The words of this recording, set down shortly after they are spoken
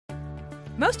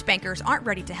Most bankers aren't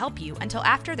ready to help you until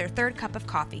after their third cup of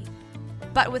coffee.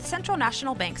 But with Central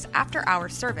National Bank's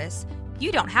after-hours service,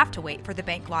 you don't have to wait for the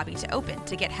bank lobby to open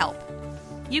to get help.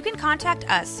 You can contact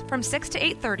us from 6 to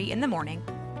 8:30 in the morning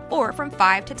or from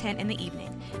 5 to 10 in the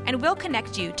evening, and we'll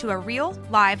connect you to a real,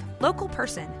 live, local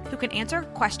person who can answer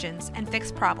questions and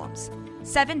fix problems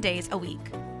 7 days a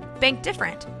week. Bank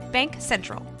different. Bank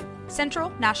Central. Central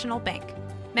National Bank.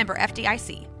 Member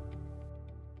FDIC.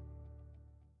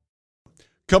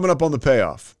 Coming up on The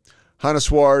Payoff, Hannah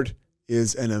Sward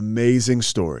is an amazing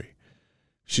story.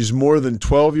 She's more than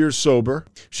 12 years sober.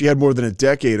 She had more than a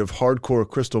decade of hardcore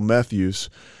crystal meth use.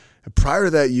 And prior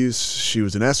to that use, she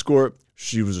was an escort.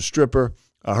 She was a stripper.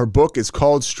 Her book is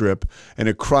called Strip, and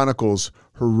it chronicles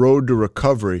her road to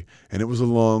recovery, and it was a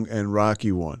long and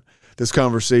rocky one. This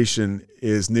conversation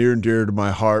is near and dear to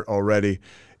my heart already.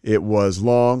 It was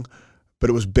long, but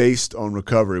it was based on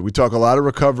recovery. We talk a lot of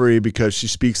recovery because she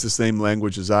speaks the same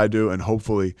language as I do, and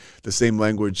hopefully the same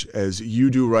language as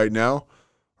you do right now.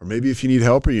 Or maybe if you need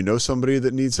help or you know somebody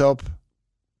that needs help,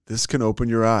 this can open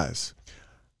your eyes.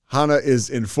 Hannah is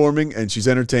informing, and she's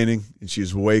entertaining, and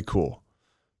she's way cool.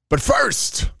 But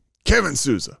first, Kevin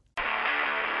Souza.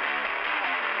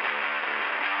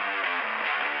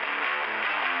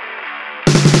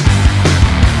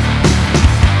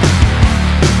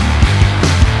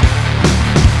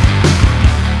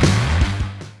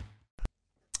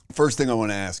 First thing I want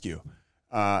to ask you,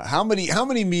 how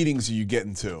many meetings are you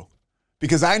getting to?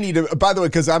 Because I need to, by the way,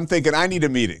 because I'm thinking I need a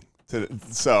meeting.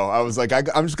 So I was like,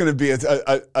 I'm just going to be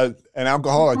an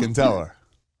alcoholic and tell her.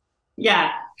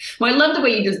 Yeah. Well, I love the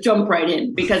way you just jump right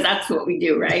in, because that's what we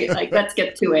do, right? Like, let's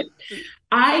get to it.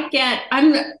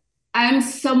 I'm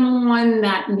someone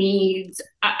that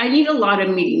I need a lot of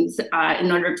meetings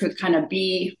in order to kind of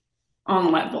be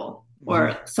on level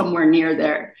or somewhere near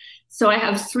there. So I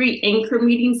have 3 anchor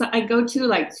meetings that I go to,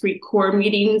 like 3 core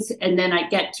meetings, and then I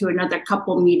get to another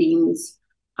couple meetings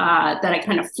that I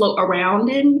kind of float around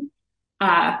in.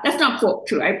 That's not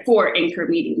true. I have 4 anchor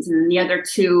meetings, and then the other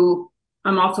 2,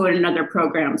 I'm also in another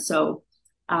program. So,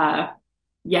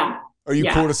 yeah. Are you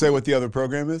cool to say what the other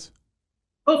program is?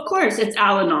 Of course, it's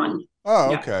Al-Anon.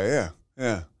 Oh, okay,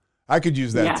 yeah. I could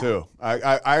use that too.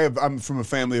 I'm from a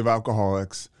family of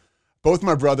alcoholics. Both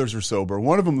my brothers are sober.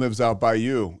 One of them lives out by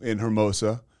you in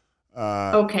Hermosa.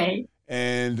 Okay.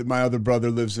 And my other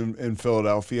brother lives in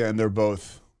Philadelphia, and they're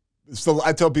both.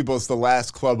 I tell people it's the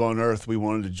last club on earth we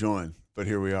wanted to join, but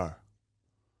here we are.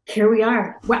 Here we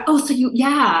are. Wow. Oh, so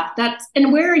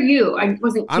and where are you? I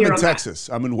wasn't clear. I'm in Texas.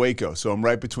 I'm in Waco, so I'm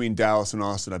right between Dallas and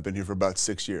Austin. I've been here for about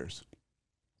 6 years.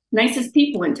 Nicest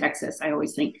people in Texas, I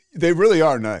always think. They really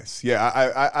are nice. Yeah,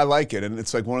 I like it, and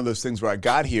it's like one of those things where I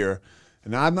got here.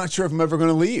 And I'm not sure if I'm ever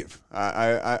going to leave.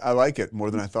 I like it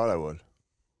more than I thought I would.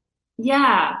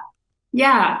 Yeah.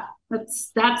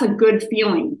 That's a good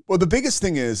feeling. Well, the biggest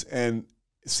thing is, and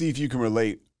see if you can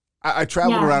relate, I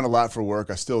traveled around a lot for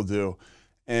work. I still do.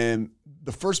 And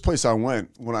the first place I went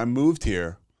when I moved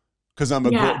here, because I'm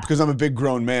a big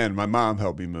grown man, my mom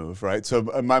helped me move, right? So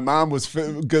my mom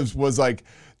was like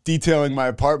detailing my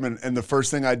apartment, and the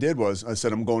first thing I did was I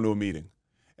said, I'm going to a meeting.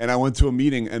 And I went to a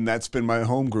meeting, and that's been my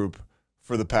home group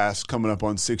for the past coming up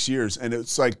on 6 years. And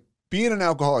it's like being an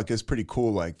alcoholic is pretty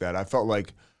cool like that. I felt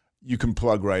like you can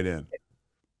plug right in.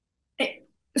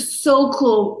 So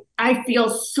cool. I feel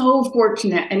so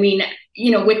fortunate. I mean,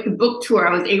 with the book tour,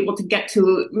 I was able to get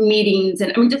to meetings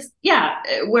and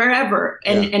wherever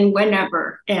and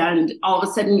whenever. And all of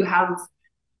a sudden you have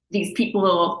these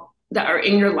people that are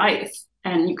in your life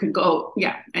and you could go,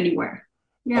 anywhere.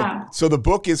 Yeah. So the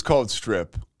book is called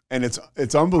Strip. And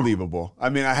it's unbelievable. I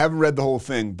mean, I haven't read the whole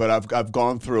thing, but I've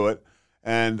gone through it,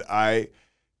 and I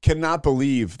cannot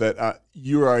believe that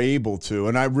you are able to,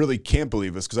 and I really can't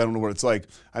believe this because I don't know what it's like.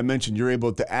 I mentioned you're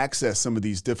able to access some of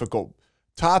these difficult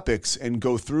topics and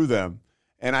go through them.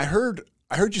 And I heard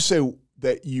you say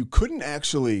that you couldn't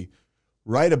actually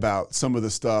write about some of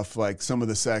the stuff, like some of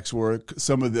the sex work,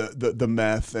 some of the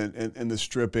meth and the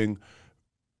stripping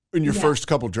in your first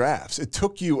couple drafts. It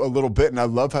took you a little bit, and I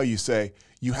love how you say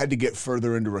you had to get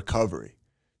further into recovery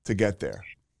to get there.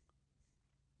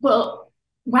 Well,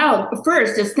 wow.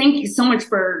 First, just thank you so much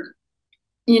for,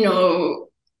 you're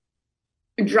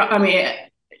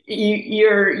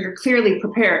clearly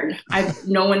prepared.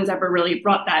 No one's ever really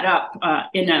brought that up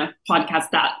in a podcast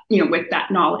that, with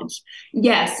that knowledge.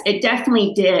 Yes, it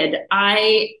definitely did.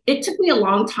 It took me a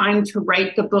long time to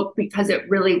write the book because it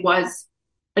really was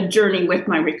a journey with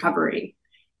my recovery.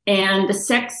 And the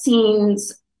sex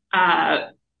scenes,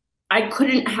 I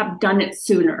couldn't have done it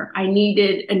sooner. I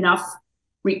needed enough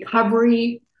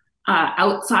recovery,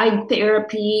 outside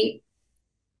therapy,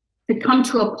 to come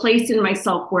to a place in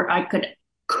myself where I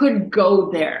could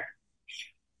go there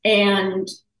and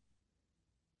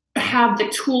have the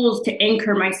tools to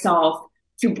anchor myself,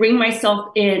 to bring myself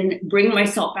in, bring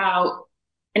myself out,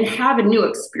 and have a new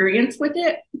experience with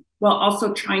it, while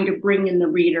also trying to bring in the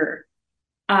reader.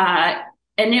 And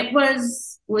it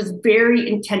was very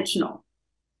intentional.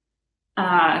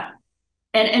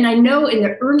 And I know in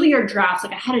the earlier drafts,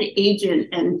 like I had an agent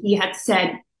and he had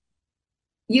said,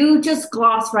 you just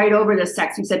gloss right over the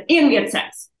sex. He said, and we had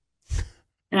sex.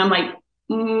 And I'm like,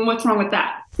 what's wrong with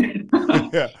that?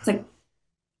 Yeah. It's like,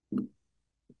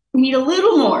 we need a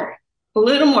little more.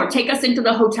 Take us into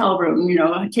the hotel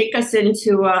room, take us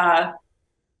into,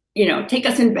 take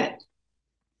us in bed.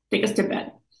 Take us to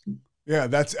bed.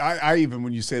 Yeah, I even,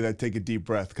 when you say that, take a deep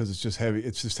breath, because it's just heavy.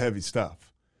 It's just heavy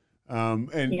stuff.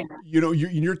 In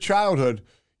your childhood,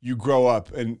 you grow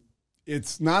up and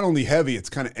it's not only heavy, it's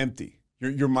kind of empty.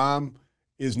 Your mom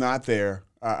is not there.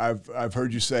 I've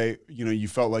heard you say, you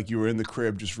felt like you were in the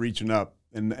crib just reaching up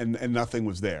and nothing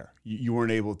was there. You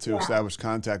weren't able to establish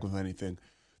contact with anything.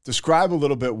 Describe a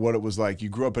little bit what it was like. You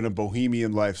grew up in a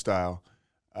bohemian lifestyle,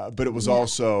 but it was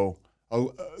also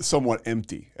somewhat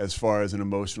empty as far as an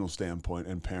emotional standpoint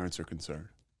and parents are concerned.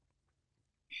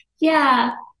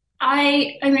 Yeah.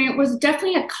 I mean, it was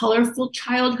definitely a colorful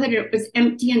childhood. It was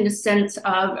empty in the sense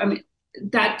of,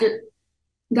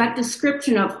 that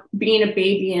description of being a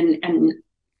baby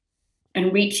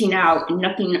and reaching out and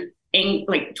nothing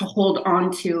like to hold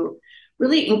on to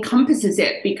really encompasses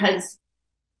it, because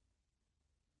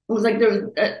it was like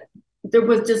there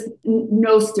was just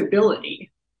no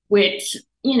stability, which,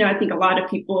 I think a lot of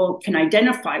people can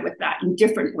identify with that in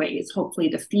different ways, hopefully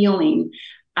the feeling.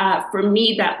 For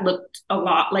me, that looked a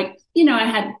lot like, I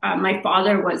had, my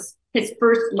father his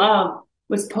first love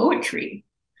was poetry.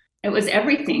 It was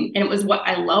everything. And it was what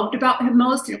I loved about him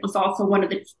most. And it was also one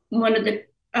of the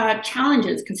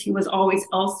challenges, because he was always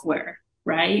elsewhere.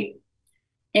 Right.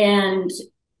 And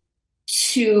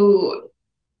to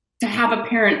have a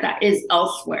parent that is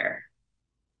elsewhere,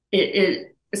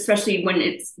 especially when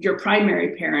it's your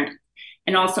primary parent.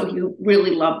 And also he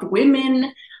really loved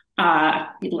women.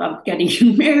 He loved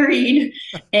getting married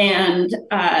and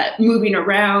moving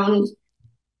around.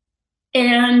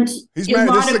 And he's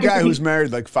married. This is a guy who's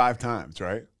married like 5 times,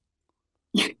 right?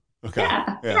 Okay.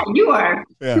 Yeah, you are.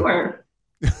 Yeah. You are.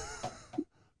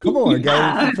 Come on,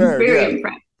 guys. Very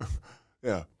impressed.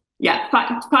 Yeah. Yeah,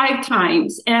 5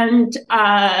 times, and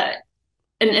a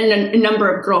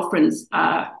number of girlfriends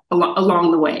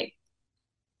along the way.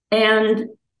 And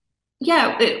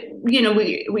yeah,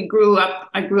 we grew up.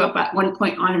 I grew up at one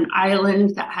point on an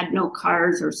island that had no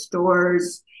cars or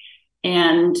stores.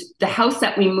 And the house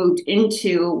that we moved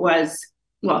into was,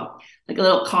 like a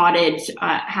little cottage,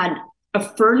 had a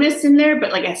furnace in there,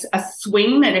 but like a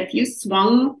swing that if you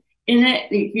swung in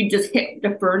it, you just hit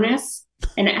the furnace.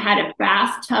 And it had a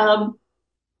bathtub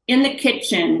in the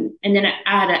kitchen, and then it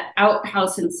had an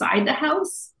outhouse inside the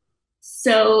house.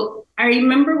 So I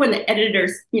remember when the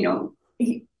editors,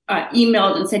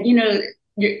 emailed and said,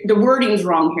 the wording's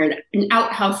wrong here. That an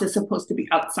outhouse is supposed to be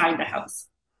outside the house.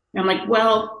 And I'm like,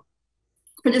 well,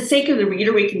 for the sake of the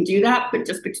reader, we can do that, but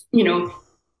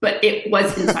but it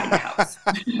was inside the house.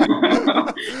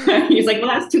 He's like, well,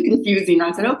 that's too confusing.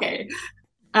 I said, okay.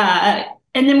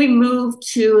 And then we moved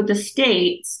to the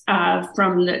States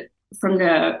from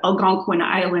the Algonquin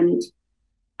Island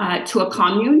to a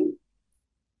commune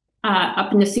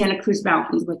up in the Santa Cruz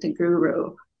Mountains with the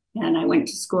guru. And I went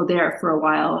to school there for a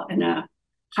while in a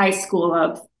high school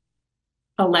of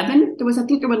 11. I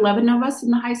think there were 11 of us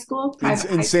in the high school.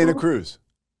 In Santa Cruz?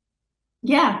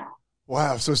 Yeah.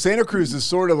 Wow. So Santa Cruz is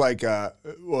sort of like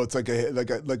it's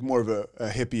like more of a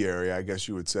hippie area, I guess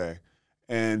you would say.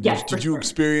 And yes, did you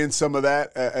experience some of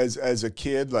that as a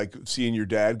kid, like seeing your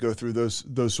dad go through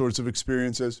those sorts of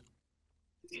experiences?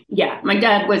 Yeah, my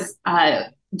dad was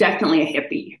definitely a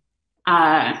hippie.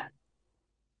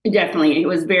 Definitely, he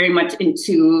was very much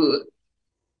into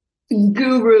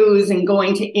gurus and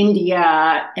going to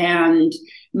India, and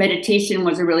meditation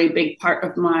was a really big part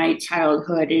of my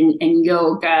childhood, and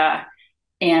yoga.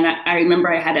 And I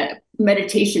remember I had a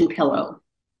meditation pillow.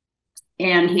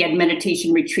 And he had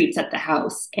meditation retreats at the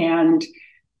house. And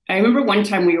I remember one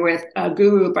time we were with a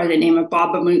guru by the name of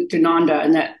Baba Muktananda,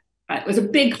 and that it was a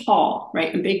big hall,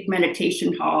 right? A big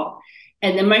meditation hall.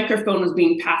 And the microphone was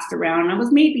being passed around. I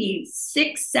was maybe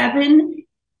 6, 7.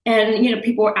 And,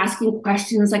 people were asking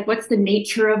questions like, what's the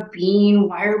nature of being?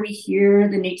 Why are we here?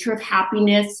 The nature of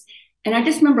happiness. And I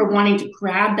just remember wanting to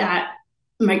grab that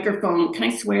microphone. Can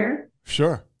I swear?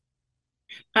 Sure.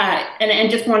 And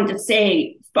just wanted to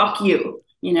say, fuck you,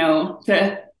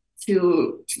 to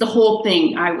to the whole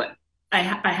thing. I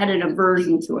had an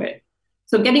aversion to it.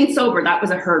 So getting sober, that was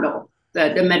a hurdle,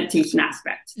 the meditation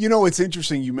aspect. You know, it's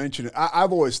interesting you mentioned it.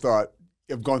 I've always thought,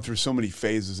 I've gone through so many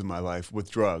phases in my life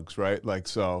with drugs, right? Like,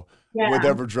 so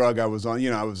whatever drug I was on,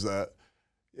 I was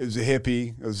it was a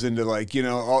hippie. I was into like,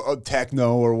 all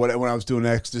techno or whatever when I was doing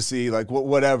ecstasy, like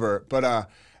whatever. But,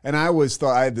 and I always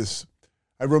thought I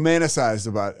romanticized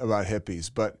about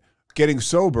hippies, but getting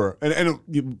sober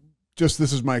this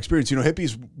is my experience.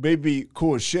 Hippies may be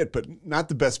cool as shit, but not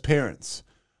the best parents.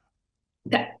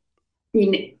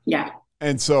 Yeah.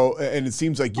 And so, and it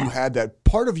seems like you had that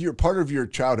part of your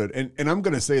childhood. And I'm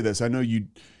going to say this, I know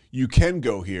you can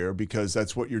go here because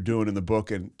that's what you're doing in the book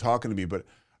and talking to me, but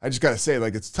I just got to say,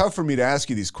 like, it's tough for me to ask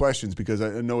you these questions because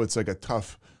I know it's like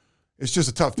it's just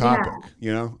a tough topic,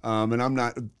 and I'm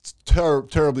not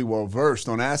terribly well versed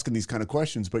on asking these kind of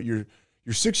questions, but you're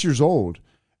 6 years old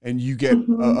and you get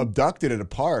abducted at a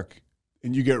park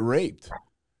and you get raped.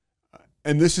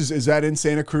 And is that in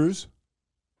Santa Cruz?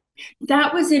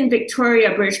 That was in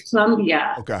Victoria, British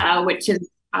Columbia, which is,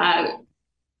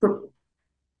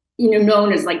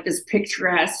 known as like this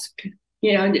picturesque,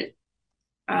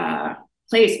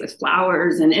 place with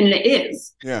flowers, and it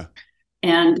is. Yeah.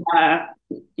 And,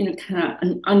 kind of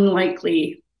an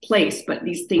unlikely place, but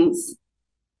these things,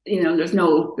 there's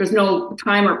no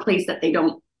time or place that they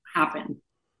don't happen.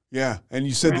 Yeah. And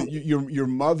you said that your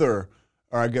mother,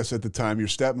 or I guess at the time, your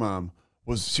stepmom,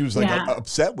 she was like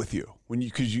upset with you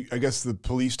because I guess the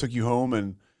police took you home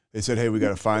and they said, hey, we got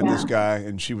to find this guy.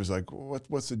 And she was like,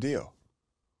 what's the deal?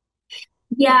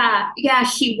 Yeah,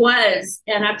 she was.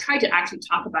 And I've tried to actually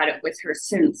talk about it with her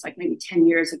since, like maybe 10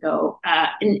 years ago.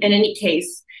 In any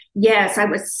case, yes, I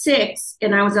was 6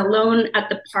 and I was alone at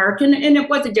the park. And it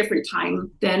was a different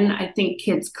time then. I think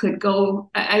kids could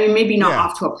go, maybe not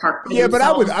off to a park. Yeah, but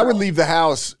I would leave the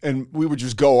house and we would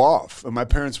just go off. And my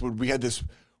parents we had this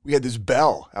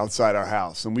bell outside our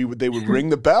house and they would ring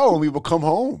the bell and we would come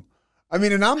home. I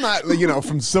mean, and I'm not,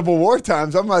 from Civil War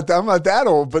times, I'm not that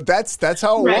old, but that's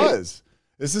how it was.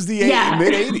 This is the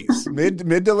mid 80s,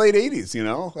 mid to late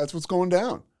 80s, that's what's going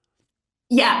down.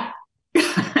 Yeah.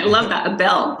 I love that. A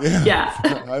bell. Yeah.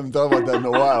 I haven't thought about that in a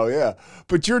while. Yeah.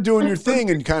 But you're doing your thing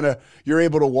and you're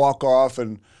able to walk off.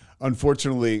 And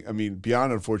unfortunately,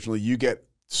 beyond unfortunately, you get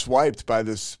swiped by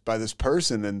this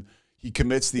person and he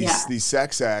commits these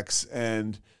sex acts.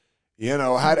 And,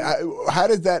 how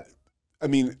did that, I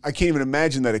can't even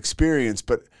imagine that experience,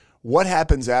 but what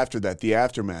happens after that, the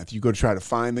aftermath? You go try to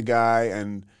find the guy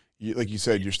and like you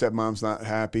said, your stepmom's not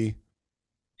happy.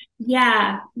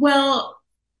 Yeah. Well,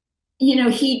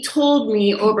 he told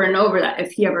me over and over that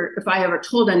if I ever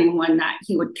told anyone that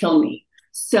he would kill me.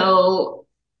 So,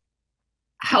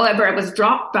 however, I was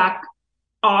dropped back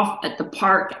off at the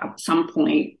park at some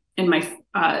point and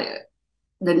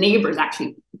the neighbors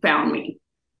actually found me.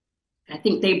 I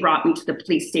think they brought me to the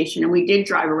police station and we did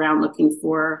drive around looking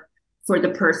for the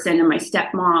person, and my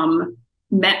stepmom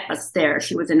met us there.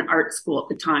 She was in art school at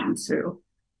the time. So,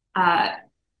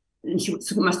 and she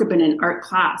must have been in art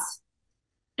class.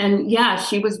 And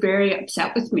she was very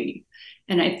upset with me.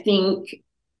 And I think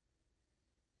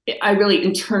I really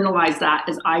internalized that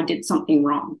as I did something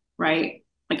wrong, right?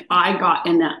 Like I got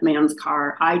in that man's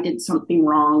car. I did something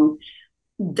wrong.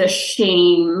 The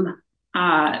shame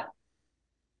that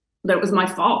it was my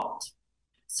fault.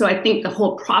 So I think the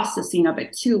whole processing of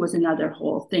it too was another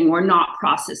whole thing. We're not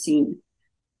processing.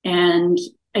 And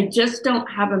I just don't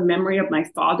have a memory of my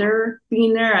father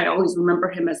being there. I always remember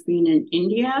him as being in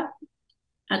India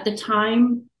at the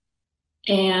time.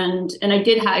 And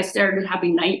I started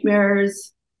having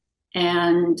nightmares.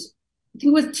 And I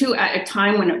think it was too at a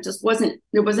time when there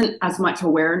wasn't as much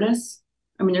awareness.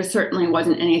 There certainly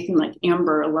wasn't anything like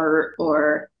Amber Alert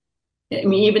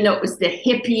even though it was the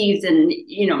hippies and,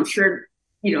 I'm sure,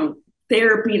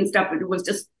 therapy and stuff, it was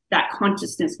just that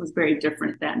consciousness was very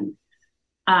different then.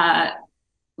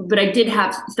 But I did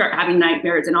start having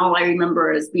nightmares, and all I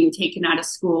remember is being taken out of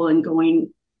school and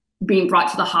being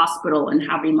brought to the hospital and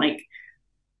having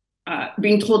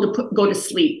being told to go to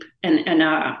sleep and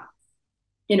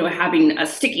having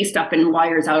sticky stuff and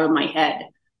wires out of my head.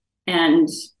 And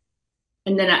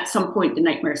then at some point the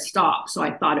nightmare stopped. So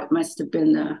I thought it must have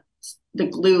been the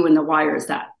glue and the wires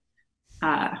that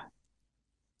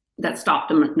stopped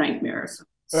the nightmares.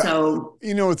 So,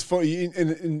 it's funny.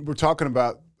 And we're talking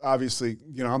about, obviously,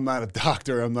 I'm not a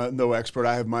doctor. I'm no expert.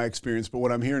 I have my experience. But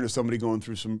what I'm hearing is somebody going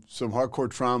through some hardcore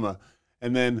trauma.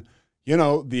 And then,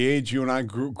 the age you and I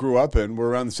grew up in, we're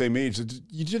around the same age.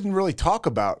 You didn't really talk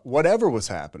about whatever was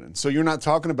happening. So you're not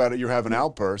talking about it. You're having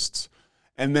outbursts.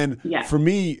 And then for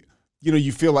me,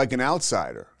 you feel like an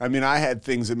outsider. I mean, I had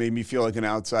things that made me feel like an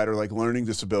outsider, like learning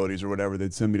disabilities or whatever.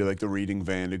 They'd send me to like the reading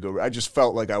van to go. I just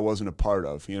felt like I wasn't a part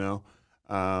of,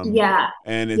 Yeah.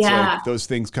 And it's like those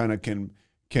things kind of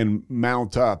can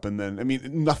mount up. And then, I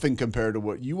mean, nothing compared to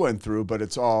what you went through, but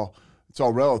it's all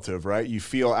relative, right? You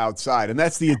feel outside. And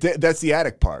that's the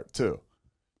addict part too.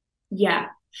 Yeah,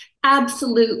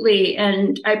 absolutely.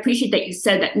 And I appreciate that you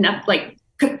said that. Not like,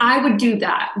 'cause I would do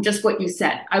that, just what you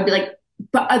said. I'd be like,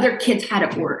 but other kids had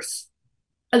it worse.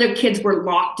 Other kids were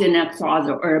locked in a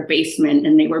closet or a basement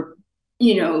and they were,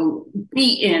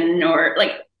 beaten or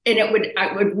like, and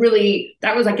I would really,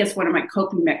 that was, I guess, one of my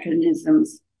coping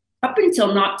mechanisms up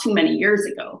until not too many years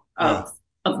ago of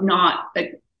not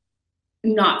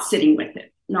sitting with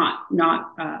it, not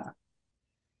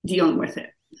dealing with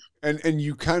it. And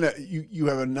you kind of, you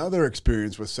have another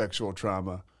experience with sexual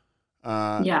trauma.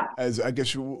 As I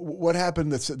guess, what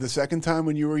happened the second time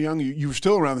when you were young? You were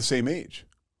still around the same age.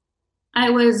 I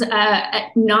was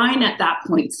at 9 at that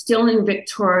point, still in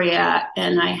Victoria,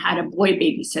 and I had a boy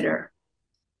babysitter,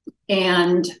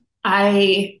 and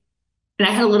I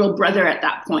had a little brother at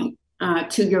that point, a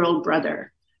 2-year-old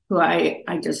brother, who I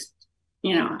just,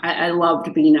 I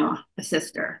loved being a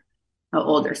sister, an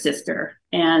older sister,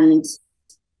 and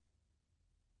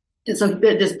so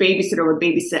this babysitter would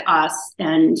babysit us,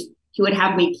 and he would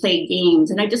have me play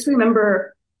games. And I just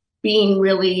remember being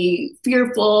really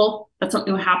fearful that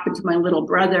something would happen to my little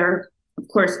brother, of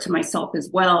course, to myself as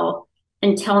well,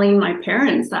 and telling my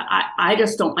parents that I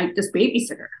just don't like this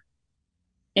babysitter.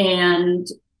 And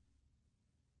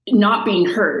not being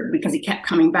heard because he kept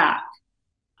coming back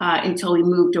until he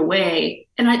moved away.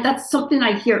 And that's something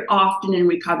I hear often in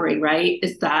recovery, right?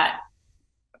 Is that,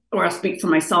 or I'll speak for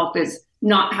myself, is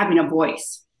not having a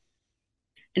voice.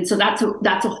 And so that's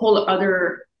a whole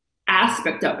other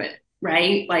aspect of it,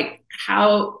 right? Like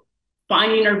how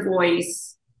finding our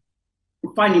voice,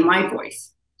 finding my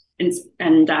voice, and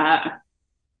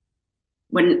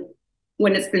when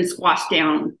it's been squashed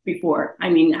down before. I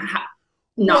mean,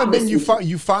 then you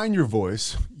find your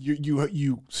voice,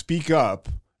 you speak up,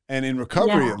 and in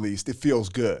recovery at least it feels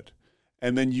good,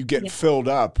 and then you get filled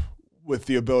up with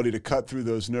the ability to cut through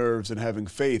those nerves and having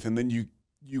faith, and then you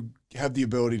have the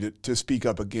ability to speak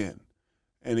up again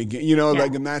and again,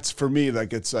 like, and that's for me,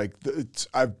 like,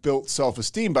 I've built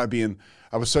self-esteem by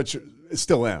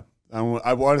still am.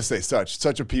 I want to say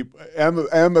such a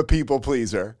am a people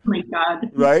pleaser. Oh my God.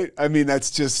 Right? I mean,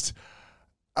 that's just,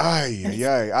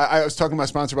 I was talking to my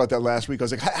sponsor about that last week. I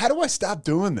was like, how do I stop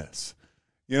doing this?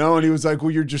 And he was like,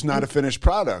 well, you're just not a finished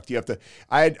product. You have to,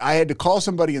 I had to call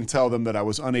somebody and tell them that I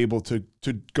was unable to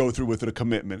go through with a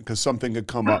commitment because something had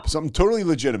come up, something totally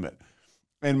legitimate.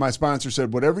 And my sponsor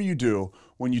said, whatever you do,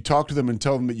 when you talk to them and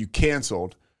tell them that you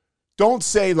canceled, don't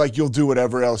say like you'll do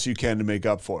whatever else you can to make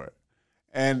up for it.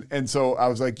 And so I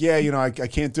was like, I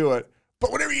can't do it.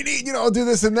 But whatever you need, I'll do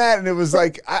this and that. And it was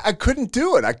like, I couldn't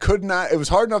do it. I could not. It was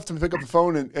hard enough to pick up the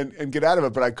phone and get out of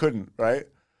it, but I couldn't, right?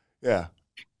 Yeah.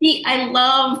 See,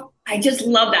 I just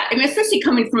love that. I mean, especially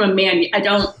coming from a man, I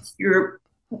don't hear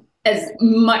as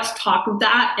much talk of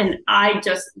that. And I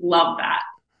just love that.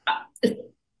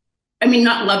 I mean,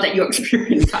 not love that you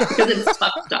experience that because it's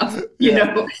tough stuff, you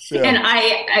know? Yeah.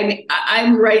 And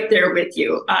I'm right there with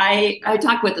you. I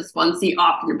talk with the sponsee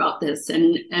often about this,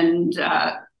 and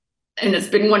it's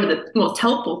been one of the most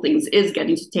helpful things is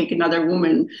getting to take another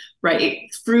woman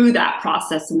right through that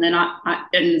process. And then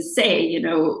and say,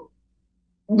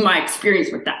 my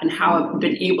experience with that and how I've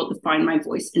been able to find my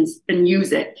voice and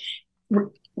use it.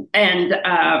 And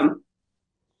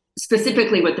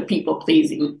specifically with the people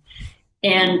pleasing.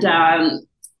 And I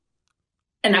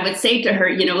would say to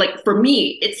her, like for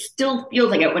me, it still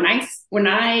feels like it when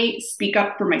I speak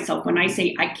up for myself, when I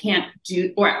say I can't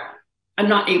do, or I'm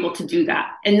not able to do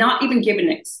that, and not even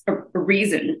given a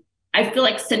reason, I feel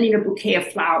like sending a bouquet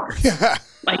of flowers. Yeah.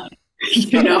 Like, like,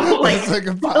 it's like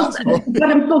impossible. But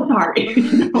I'm so sorry.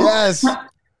 Yes.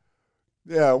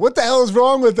 Yeah. What the hell is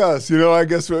wrong with us? I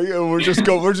guess we're just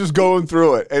going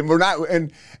through it, and we're not,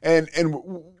 and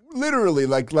literally,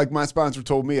 like my sponsor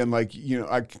told me, and like,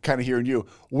 I kind of hearing you,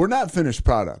 we're not finished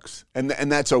products, and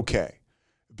that's okay,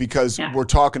 because we're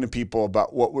talking to people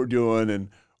about what we're doing, and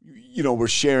we're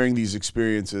sharing these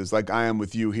experiences like I am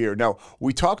with you here. Now,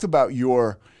 we talked about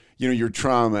your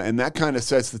trauma, and that kind of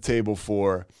sets the table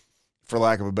for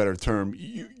lack of a better term,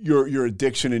 your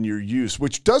addiction and your use,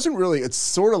 which doesn't really, it's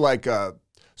sort of like a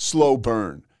slow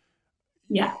burn.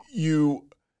 Yeah. You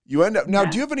end up, now,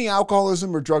 do you have any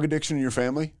alcoholism or drug addiction in your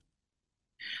family?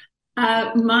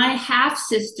 My half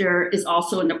sister is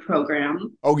also in the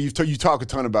program. Oh, you talk a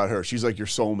ton about her. She's like your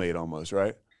soulmate almost,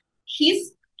 right?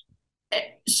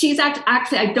 She's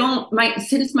actually, I don't,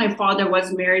 since my father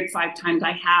was married 5 times,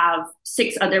 I have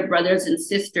 6 other brothers and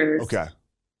sisters. Okay.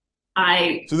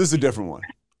 I, So this is a different one.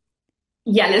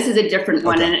 Yeah, this is a different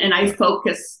one. Okay. And I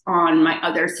focus on my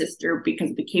other sister because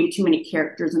it became too many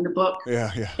characters in the book.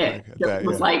 Yeah. It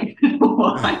was like,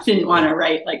 well, I didn't want to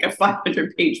write like a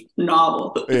 500-page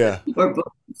novel or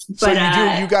book. So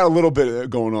you got a little bit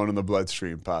going on in the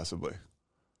bloodstream, possibly.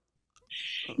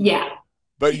 Yeah.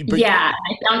 But yeah,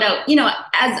 I found out,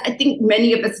 as I think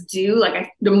many of us do,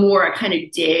 like the more I kind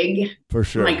of dig. For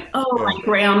sure. Like, my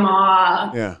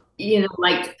grandma. Yeah.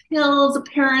 Like pills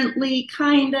apparently,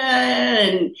 kind of.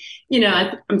 And,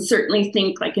 I'm certainly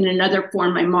think like in another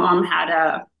form, my mom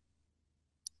had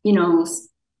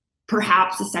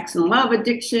perhaps a sex and love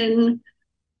addiction.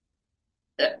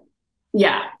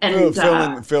 Yeah. And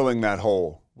filling that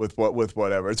hole with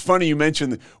whatever. It's funny you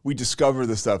mentioned that we discover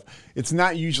the stuff. It's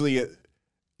not usually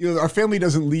our family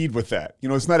doesn't lead with that.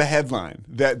 It's not a headline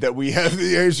that we have.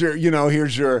 Here's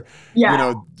your,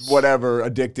 whatever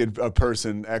addicted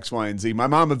person, X, Y, and Z. My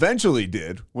mom eventually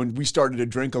did. When we started to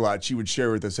drink a lot, she would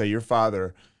share with us, hey, your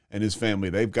father and his family,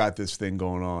 they've got this thing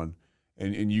going on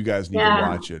and you guys need to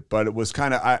watch it. But it was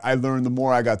kind of, I learned the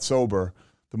more I got sober,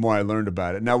 the more I learned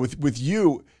about it. Now with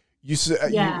you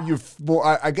said,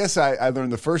 I guess I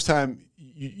learned the first time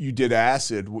you did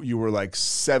acid, you were like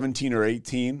 17 or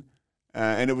 18.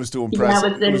 And it was to impress.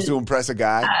 It was to impress a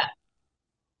guy.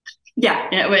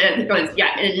 It was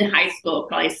in high school,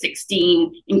 probably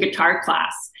 16 in guitar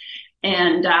class,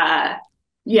 and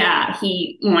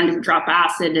he wanted to drop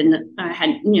acid, and I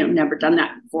had never done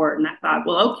that before, and I thought,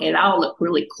 well, okay, that'll look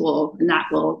really cool, and that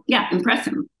will impress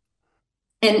him,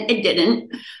 and it didn't.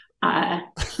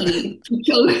 He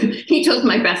chose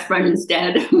my best friend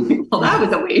instead. Well, that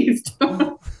was a waste,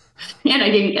 and I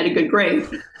didn't get a good grade.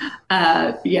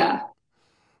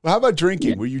 Well, how about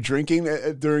drinking? Were you drinking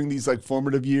during these like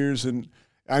formative years? And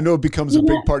I know it becomes a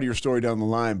big part of your story down the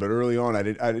line, but early on, I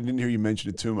didn't hear you mention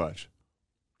it too much.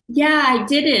 Yeah, I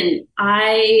didn't.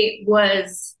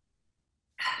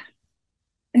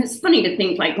 It's funny to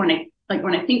think like when I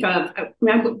think of,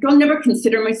 I'll never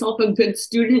consider myself a good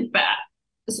student, but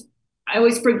I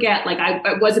always forget, like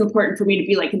it was important for me to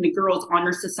be like in the girls'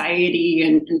 honor society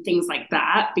and things like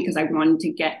that, because I wanted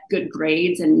to get good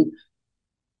grades and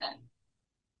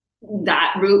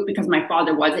that route, because my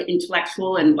father was an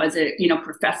intellectual and was a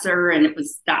professor, and it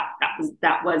was that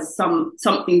was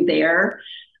something there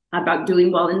about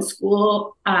doing well in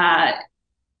school. I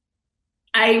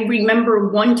remember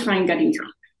one time getting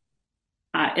drunk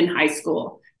in high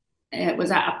school. It was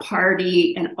at a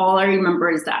party, and all I remember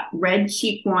is that red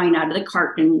cheap wine out of the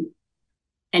carton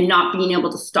and not being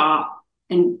able to stop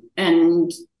and ending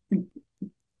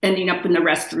up in the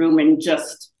restroom and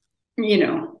just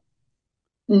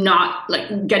not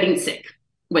like getting sick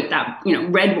with that,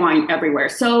 red wine everywhere.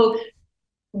 So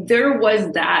there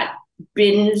was that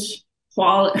binge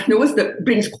quality. There was the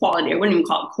binge quality. I wouldn't even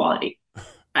call it quality.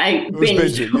 I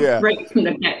binged right from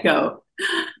the get-go.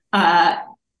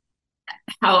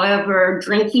 However,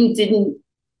 drinking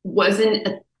wasn't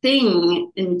a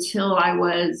thing until I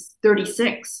was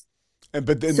 36.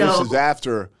 But then this is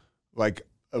after like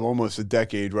almost a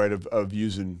decade, right, of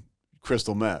using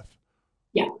crystal meth.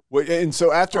 Yeah. And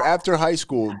so after high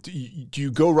school, do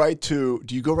you go right to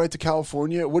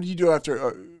California? What do you do after,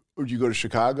 or do you go to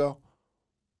Chicago?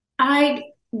 I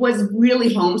was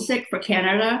really homesick for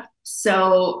Canada.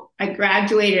 So I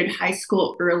graduated high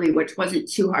school early, which wasn't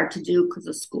too hard to do because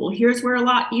the school here's were a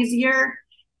lot easier.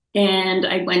 And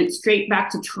I went straight back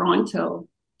to Toronto.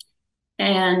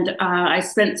 And I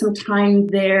spent some time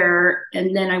there.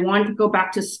 And then I wanted to go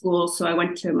back to school. So I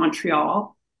went to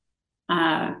Montreal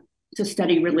to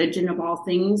study religion, of all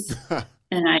things.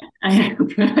 And I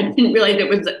didn't realize it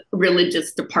was a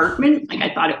religious department. Like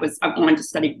I thought I wanted to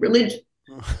study religion,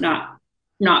 not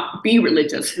be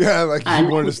religious. Yeah, like you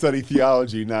wanted to study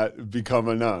theology, not become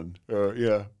a nun.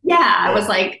 Yeah, I was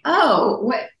like, oh,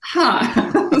 what,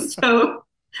 huh? So,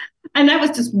 and I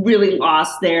was just really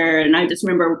lost there. And I just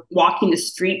remember walking the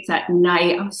streets at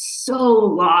night. I was so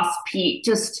lost, Pete,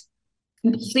 just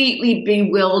completely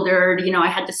bewildered. I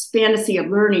had this fantasy of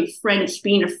learning French,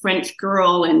 being a French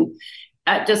girl, and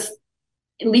just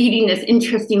leading this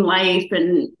interesting life.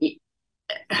 And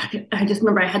I just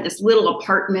remember I had this little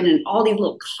apartment, and all these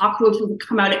little cockroaches would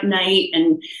come out at night,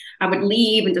 and I would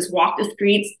leave and just walk the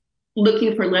streets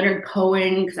looking for Leonard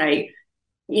Cohen, because I,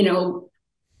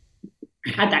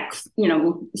 had that,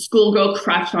 schoolgirl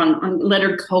crush on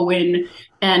Leonard Cohen.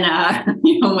 And,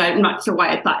 I'm not sure why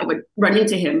I thought I would run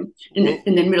into him in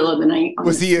the middle of the night. He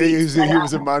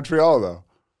was in Montreal though?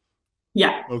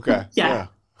 Yeah. Okay. Yeah.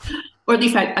 Or at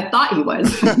least I thought he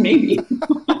was, maybe.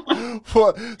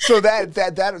 Well, so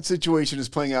that situation is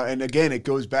playing out. And again, it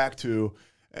goes back to,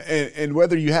 and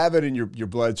whether you have it in your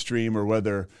bloodstream or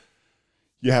whether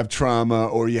you have trauma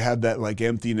or you have that like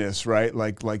emptiness, right?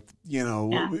 Like,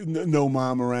 no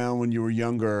mom around when you were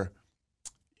younger.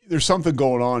 There's something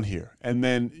going on here. And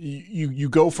then you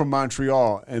go from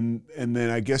Montreal and then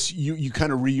I guess you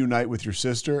kind of reunite with your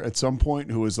sister at some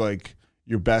point, who was like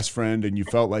your best friend, and you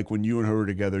felt like when you and her were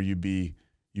together, you'd be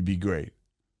great.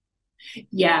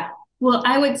 Yeah. Well,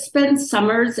 I would spend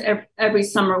summers every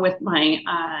summer with my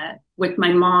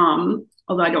mom,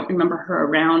 although I don't remember her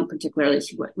around particularly.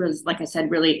 She was, like I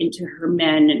said, really into her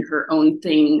men and her own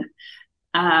thing.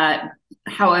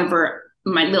 However,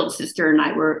 my little sister and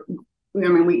I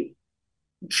we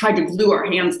tried to glue our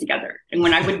hands together. And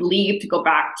when I would leave to go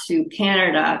back to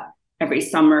Canada every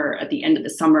summer, at the end of the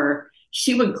summer,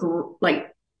 she would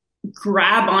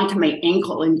grab onto my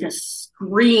ankle and just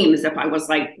scream as if I was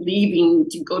like leaving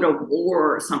to go to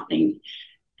war or something.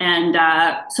 And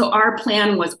so our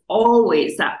plan was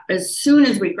always that as soon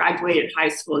as we graduated high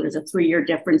school, there's a 3-year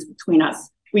difference between us,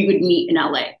 we would meet in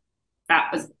LA. That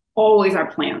was always our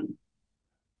plan.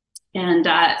 And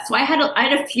so I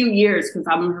had a few years, because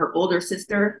I'm her older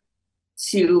sister,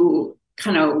 to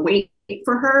kind of wait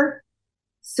for her.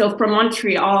 So from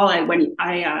Montreal, I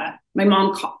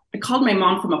called my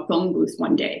mom from a phone booth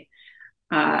one day.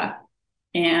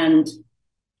 And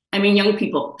I mean, young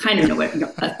people kind of know what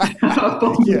a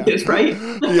phone booth is, right?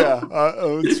 Yeah,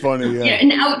 it's funny. Yeah,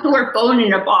 an outdoor phone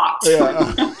in a box.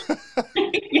 Yeah.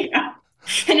 Yeah.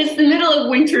 And it's the middle of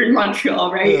winter in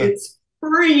Montreal, right? Yeah. It's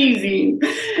freezing.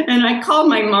 And I called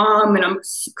my mom and I'm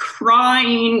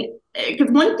crying,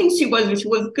 because one thing she was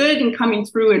good in coming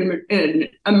through in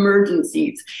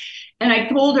emergencies. And I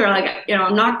told her,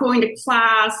 I'm not going to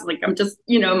class. Like, I'm just,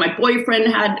 my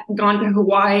boyfriend had gone to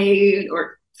Hawaii,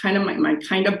 or kind of my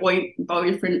kind of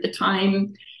boyfriend at the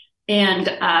time. And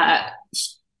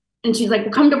she's like,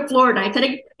 well, come to Florida. I said,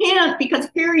 I can't, because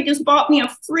Harry just bought me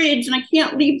a fridge and I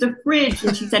can't leave the fridge.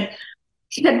 And she said,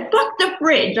 fuck the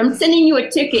fridge. I'm sending you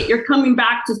a ticket. You're coming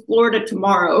back to Florida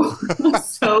tomorrow.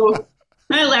 So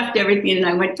I left everything and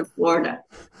I went to Florida.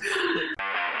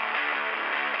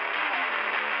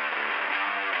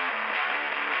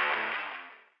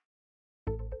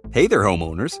 Hey there,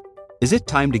 homeowners. Is it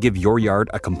time to give your yard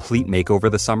a complete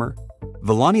makeover this summer?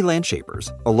 Villani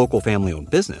Landshapers, a local family-owned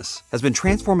business, has been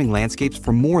transforming landscapes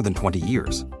for more than 20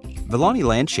 years. Villani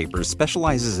Landshapers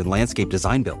specializes in landscape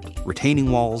design build,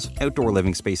 retaining walls, outdoor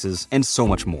living spaces, and so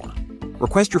much more.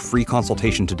 Request your free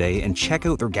consultation today and check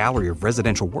out their gallery of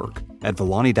residential work at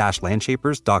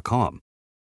villani-landshapers.com.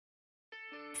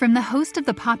 From the host of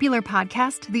the popular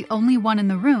podcast, The Only One in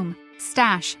the Room,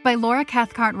 Stash by Laura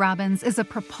Cathcart-Robbins is a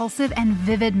propulsive and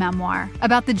vivid memoir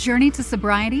about the journey to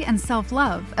sobriety and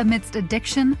self-love amidst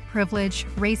addiction, privilege,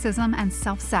 racism, and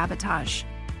self-sabotage.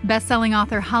 Best-selling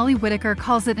author Holly Whitaker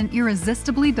calls it an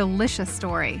irresistibly delicious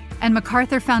story, and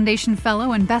MacArthur Foundation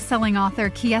fellow and best-selling author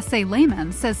Kiese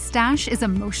Lehman says Stash is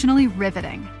emotionally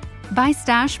riveting. Buy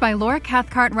Stash by Laura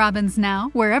Cathcart-Robbins now,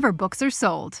 wherever books are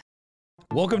sold.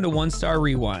 Welcome to One Star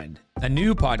Rewind, a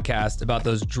new podcast about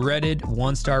those dreaded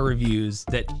one-star reviews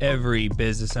that every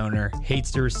business owner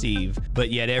hates to receive,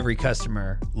 but yet every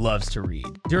customer loves to read.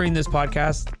 During this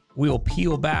podcast, we will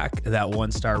peel back that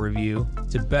one-star review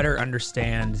to better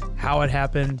understand how it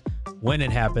happened, when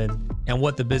it happened, and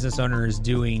what the business owner is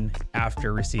doing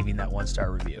after receiving that one-star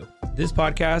review. This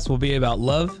podcast will be about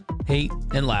love, hate,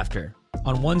 and laughter.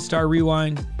 On One Star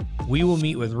Rewind, we will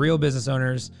meet with real business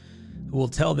owners who will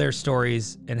tell their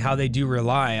stories and how they do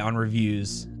rely on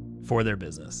reviews for their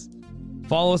business.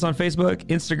 Follow us on Facebook,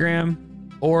 Instagram,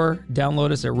 or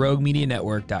download us at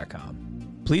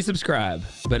roguemedianetwork.com. Please subscribe,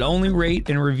 but only rate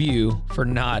and review for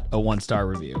not a one-star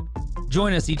review.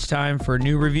 Join us each time for a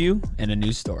new review and a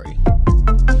new story.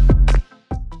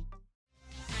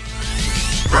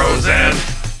 Frozen,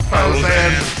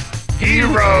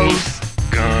 heroes.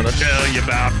 Gonna tell you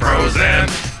about Frozen,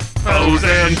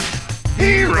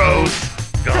 heroes.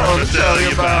 Gonna tell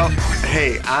you about.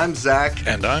 Hey, I'm Zach.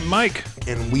 And I'm Mike.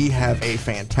 And we have a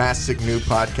fantastic new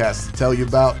podcast to tell you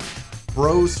about.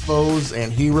 Bros, Foes,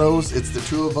 and Heroes. It's the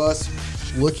two of us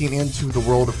looking into the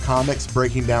world of comics,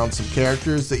 breaking down some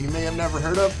characters that you may have never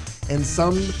heard of, and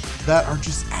some that are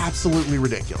just absolutely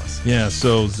ridiculous. Yeah,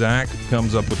 so Zach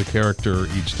comes up with a character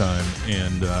each time,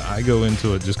 and I go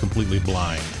into it just completely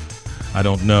blind. I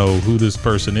don't know who this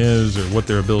person is or what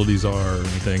their abilities are or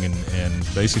anything,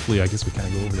 and basically I guess we kind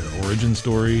of go over their origin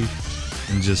story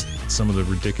and just some of the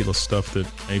ridiculous stuff that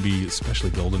maybe, especially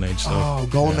Golden Age stuff. Oh,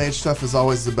 Golden Age stuff is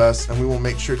always the best, and we will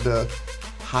make sure to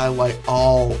highlight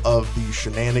all of the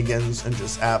shenanigans and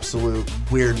just absolute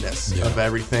weirdness of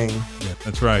everything. Yeah,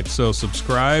 that's right. So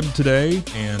subscribe today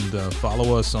and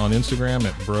follow us on Instagram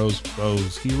at Bros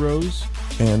Foes Heroes.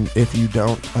 And if you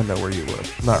don't, I know where you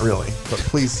live. Not really, but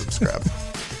please subscribe.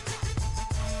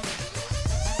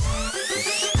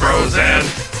 Bros and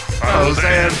Foes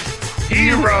and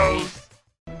Heroes.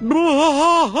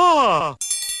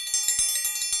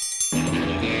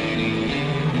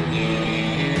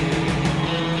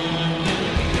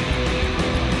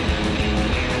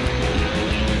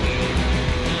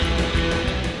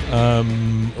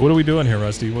 What are we doing here,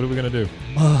 Rusty? What are we going to do?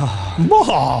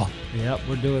 Yep,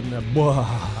 we're doing the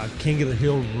King of the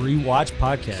Hill rewatch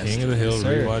podcast. King of the Hill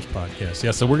rewatch podcast.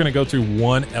 Yeah, so we're going to go through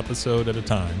one episode at a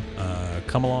time.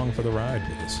 Come along for the ride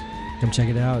with us. Come check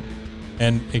it out.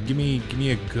 And give me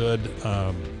a good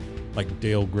like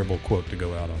Dale Gribble quote to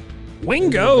go out on.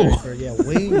 Wingo. Yeah,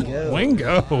 Wingo.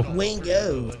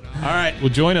 Wingo. All right. Well,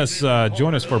 join us for the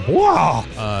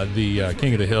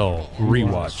King of the Hill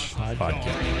rewatch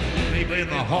podcast. Deep in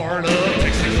the heart of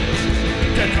Texas,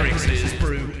 that drinks his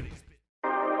brew.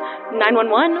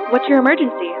 911, what's your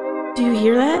emergency? Do you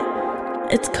hear that?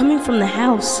 It's coming from the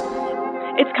house.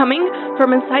 It's coming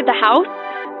from inside the house?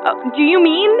 Do you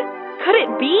mean? Could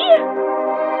it be?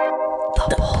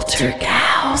 The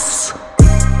Poltergeist.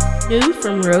 New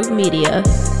from Rogue Media.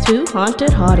 Two haunted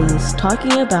hotties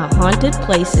talking about haunted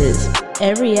places.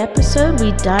 Every episode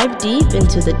we dive deep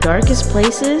into the darkest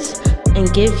places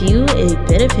and give you a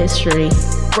bit of history.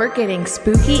 We're getting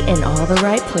spooky in all the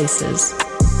right places.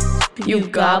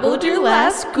 You've gobbled your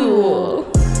last ghoul.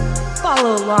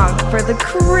 Follow along for the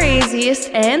craziest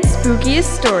and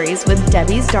spookiest stories with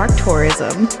Debbie's Dark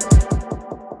Tourism.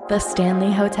 The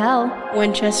Stanley Hotel,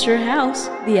 Winchester House,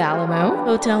 The Alamo,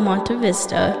 Hotel Monte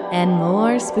Vista, and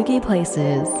more spooky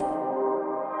places.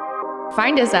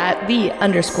 Find us at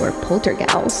 _Poltergals.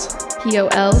 POLTERGALS.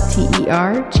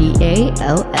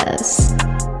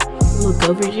 Look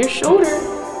over your shoulder.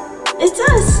 It's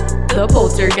us, the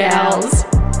Poltergals.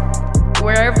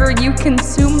 Wherever you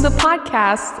consume the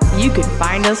podcast, you can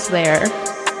find us there.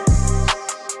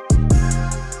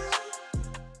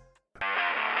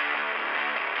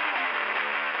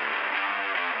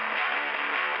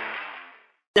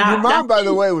 Your mom, by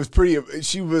the way, was pretty.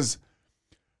 She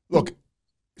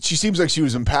seems like she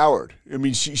was empowered. I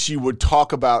mean, she would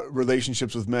talk about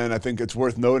relationships with men. I think it's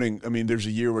worth noting. I mean, there's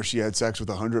a year where she had sex with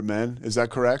 100 men. Is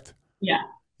that correct? Yeah.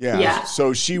 Yeah.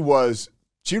 So she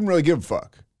didn't really give a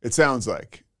fuck. It sounds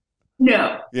like.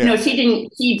 No, she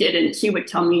didn't. She would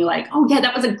tell me like, "Oh yeah,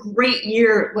 that was a great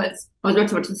year." It was. I was not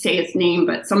supposed to say his name,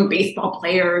 but some baseball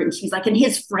player, and she's like, and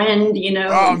his friend, you know.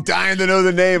 Oh, I'm dying to know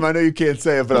the name. I know you can't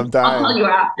say it, but I'm dying. I'll tell you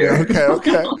after. Yeah,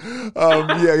 okay.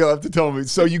 Yeah, you'll have to tell me.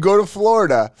 So you go to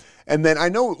Florida, and then I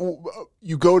know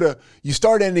you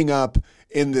start ending up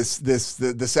in the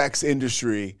sex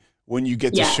industry when you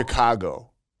get to Chicago.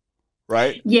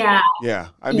 Right? Yeah. Yeah.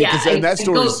 I mean, and that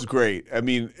story is great. I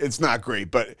mean, it's not great,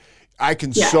 but I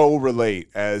can so relate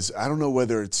as, I don't know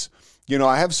whether it's,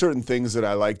 I have certain things that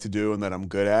I like to do and that I'm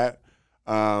good at.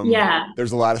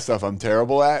 There's a lot of stuff I'm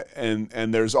terrible at.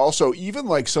 And there's also even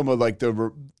like some of like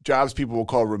the jobs people will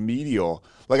call remedial.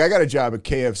 Like I got a job at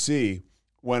KFC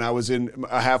when I was in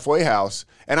a halfway house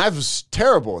and I was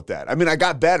terrible at that. I mean, I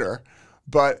got better.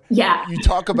 But you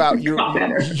talk about you're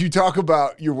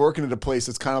working at a place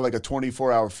that's kind of like a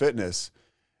 24-hour fitness,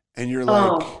 and you're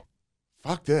like,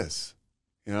 fuck this,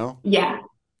 Yeah.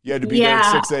 You had to be there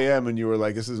at 6 a.m. and you were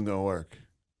like, this isn't gonna work.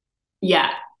 Yeah.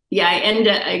 I end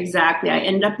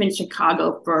up in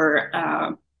Chicago for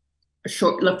a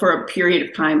period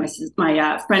of time.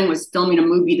 My friend was filming a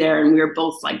movie there, and we were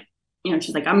both like,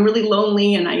 she's like, I'm really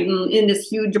lonely, and I'm in this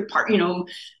huge apartment,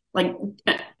 like,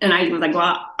 and I was like,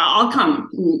 well, I'll come,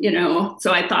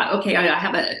 So I thought, okay, I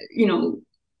have a,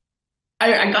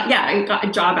 I got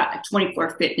a job at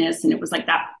 24 Fitness, and it was like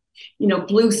that,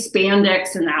 blue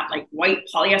spandex and that like white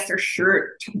polyester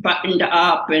shirt buttoned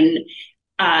up, and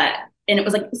it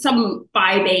was like some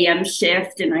 5 a.m.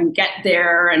 shift, and I get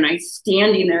there and I'm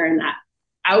standing there in that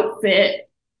outfit.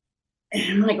 And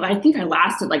I'm like, well, I think I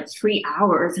lasted like 3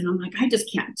 hours, and I'm like, I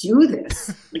just can't do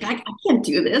this. Like, I can't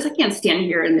do this. I can't stand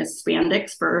here in this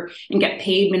spandex and get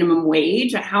paid minimum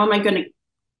wage. How am I going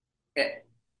to,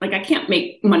 I can't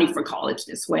make money for college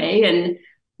this way. And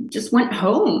just went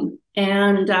home.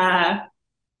 And I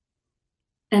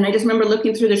just remember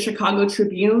looking through the Chicago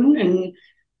Tribune and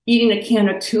eating a can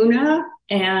of tuna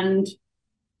and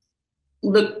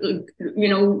looking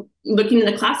in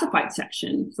the classified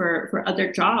section for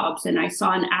other jobs. And I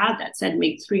saw an ad that said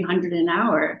make $300 an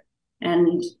hour.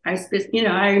 And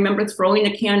I remember throwing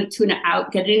the can of tuna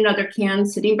out, getting another can,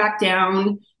 sitting back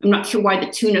down. I'm not sure why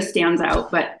the tuna stands out,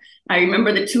 but I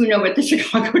remember the tuna with the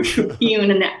Chicago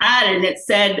Tribune and the ad, and it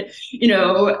said,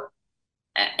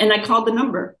 and I called the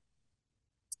number.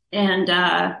 And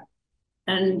I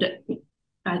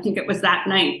think it was that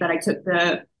night that I took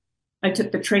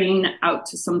the train out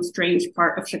to some strange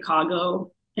part of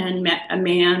Chicago and met a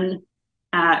man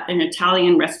at an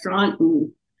Italian restaurant,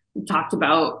 and we talked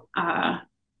about, I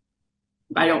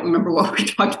don't remember what we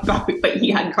talked about, but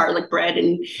he had garlic bread,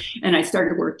 and I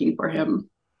started working for him.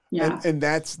 Yeah. And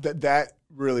that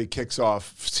really kicks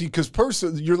off. See, because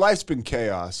your life's been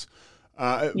chaos,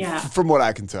 from what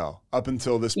I can tell up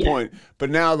until this point.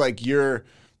 But now, like, you're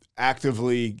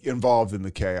actively involved in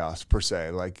the chaos per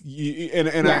se. Like,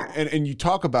 and you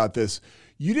talk about this.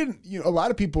 You didn't. A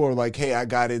lot of people are like, "Hey, I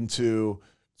got into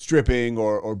stripping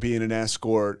or being an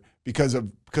escort because I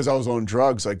was on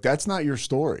drugs." Like, that's not your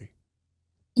story.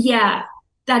 Yeah,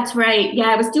 that's right. Yeah,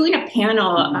 I was doing a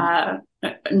panel a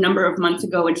number of months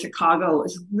ago in Chicago. It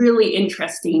was really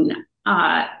interesting.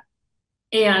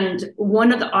 And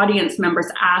one of the audience members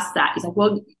asked that. He's like,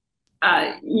 well,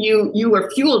 you were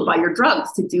fueled by your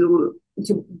drugs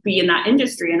to be in that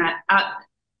industry. And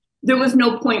there was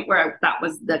no point where that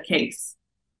was the case.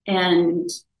 And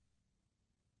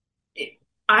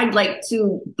I'd like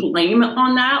to blame it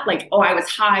on that. Like, oh, I was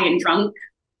high and drunk,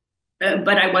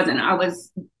 but I wasn't. I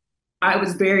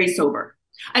was very sober.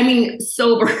 I mean,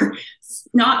 sober,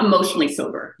 not emotionally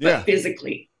sober, but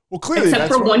physically. Well, clearly,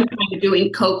 except for one time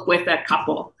doing coke with a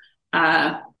couple.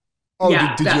 Did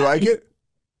you like it?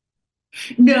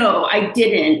 No, I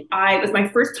didn't. It was my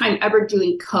first time ever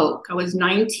doing coke. I was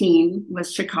 19,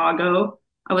 was Chicago.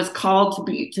 I was called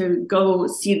to go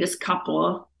see this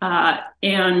couple,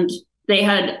 and they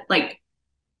had like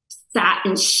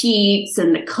satin sheets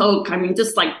and the coke. I mean,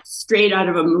 just like straight out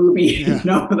of a movie.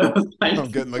 Yeah.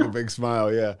 I'm getting like a big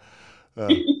smile. Yeah.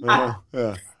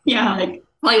 Yeah, like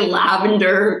probably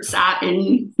lavender,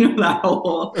 satin, that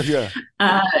whole.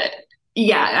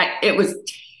 It was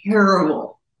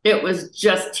terrible. It was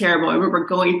just terrible. I remember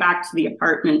going back to the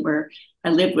apartment where I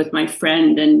lived with my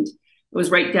friend, and it was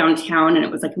right downtown, and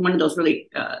it was like one of those really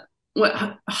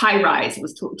high rise. It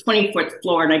was 20-foot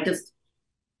floor, and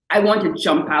I wanted to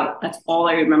jump out. That's all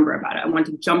I remember about it. I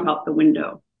wanted to jump out the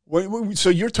window.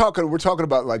 So we're talking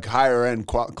about like higher end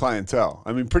clientele.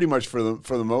 I mean, pretty much for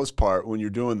the most part, when you're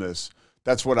doing this,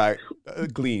 that's what I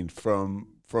gleaned from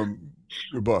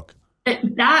your book.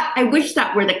 That I wish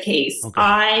that were the case.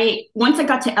 Okay. Once I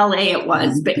got to LA, it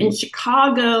was, but in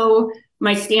Chicago,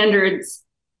 my standards.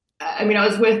 I mean,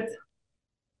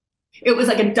 it was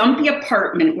like a dumpy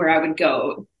apartment where I would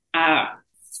go,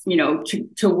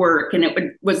 to work, and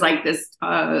it was like this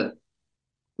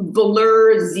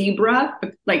velour zebra,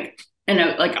 like, and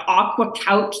like aqua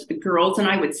couch the girls and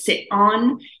I would sit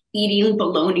on, eating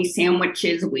bologna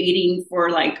sandwiches, waiting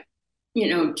for like,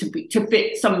 to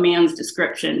fit some man's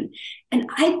description. And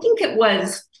I think it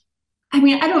was, I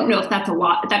mean, I don't know if that's a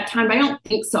lot at that time, but I don't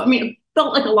think so. I mean, it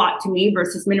felt like a lot to me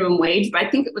versus minimum wage, but I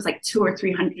think it was like $200 or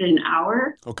 $300 an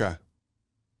hour. Okay.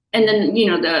 And then,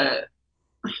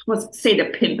 let's say the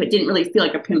pimp, it didn't really feel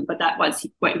like a pimp, but that was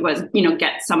what it was,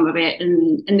 get some of it,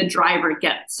 and the driver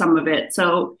gets some of it.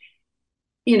 So,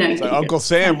 it's like Uncle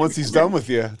Sam, once he's done with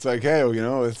you, it's like, hey,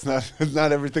 it's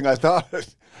not everything I thought.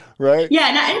 Right. Yeah.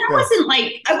 And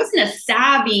I wasn't a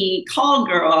savvy call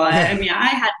girl. I mean, I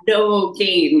had no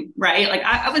game, right? Like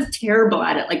I was terrible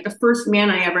at it. Like the first man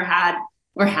I ever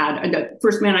the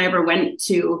first man I ever went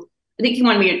to, I think he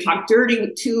wanted me to talk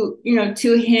dirty to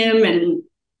him. And,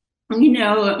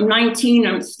 I'm 19,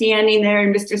 I'm standing there,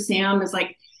 and Mr. Sam is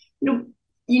like, you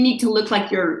need to look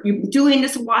like you've been doing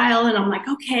this a while. And I'm like,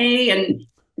 okay. And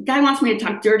the guy wants me to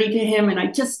talk dirty to him, and I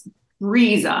just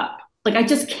freeze up. Like, I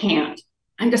just can't.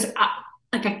 I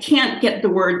can't get the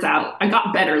words out. I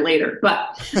got better later,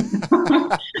 but,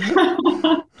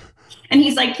 and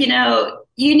he's like,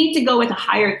 you need to go with a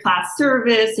higher class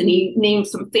service. And he named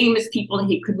some famous people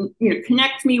he could,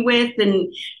 connect me with.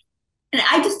 And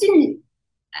I just didn't,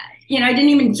 I didn't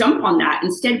even jump on that.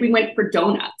 Instead, we went for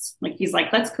donuts. Like, he's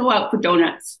like, let's go out for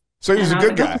donuts. So he was a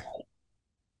good guy.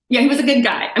 Yeah, he was a good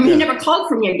guy. I mean, he never called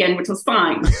for me again, which was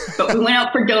fine. But we went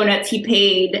out for donuts. He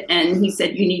paid, and he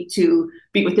said, you need to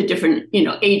be with a different,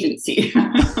 agency.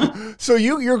 So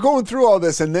you're going through all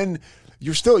this, and then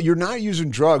you're not using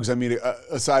drugs. I mean,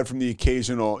 aside from the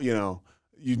occasional, you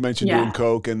mentioned doing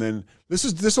coke, and then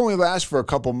this only lasts for a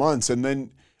couple months, and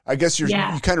then I guess you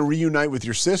kind of reunite with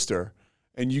your sister,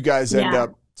 and you guys end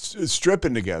up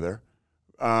stripping together.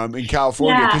 In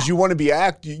California, because you want to be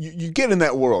you get in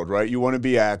that world, right? You want to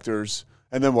be actors,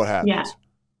 And then what happens?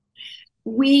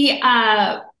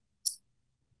 Yeah.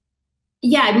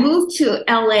 I moved to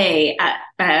LA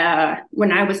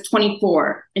when I was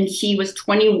 24 and she was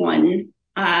 21.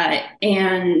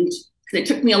 And it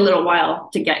took me a little while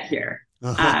to get here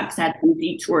because I had some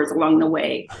detours along the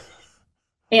way.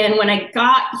 And when I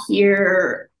got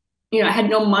here, I had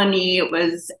no money.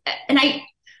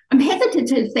 I'm hesitant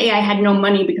to say I had no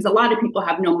money because a lot of people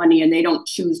have no money and they don't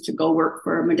choose to go work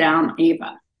for Madame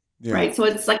Ava. Yeah. Right. So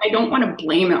it's like, I don't want to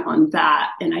blame it on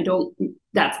that. And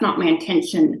that's not my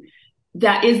intention.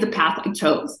 That is the path I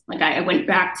chose. Like I went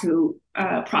back to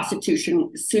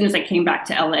prostitution as soon as I came back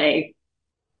to LA. I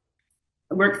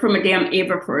worked for Madame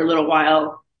Ava for a little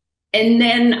while. And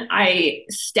then I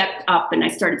stepped up and I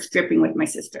started stripping with my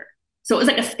sister. So it was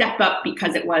like a step up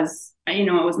because it was, I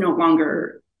was no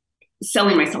longer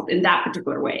selling myself in that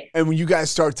particular way. And when you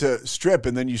guys start to strip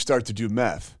and then you start to do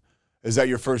meth, is that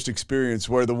your first experience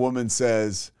where the woman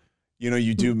says,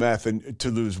 you do meth and to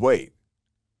lose weight?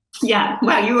 Yeah.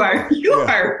 Wow. You are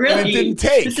really. And it didn't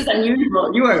take. This is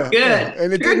unusual. You are good. Yeah.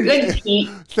 And you're good, Pete.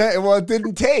 Well, it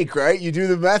didn't take, right? You do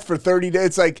the meth for 30 days.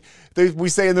 It's like we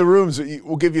say in the rooms,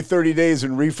 we'll give you 30 days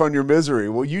and refund your misery.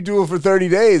 Well, you do it for 30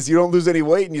 days. You don't lose any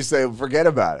weight and you say, well, forget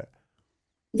about it.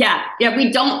 Yeah.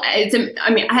 We don't. I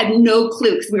had no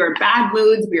clue because we were in bad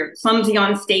moods. We were clumsy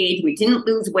on stage. We didn't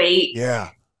lose weight. Yeah.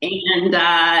 And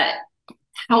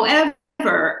however,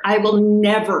 I will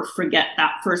never forget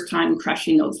that first time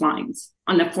crushing those lines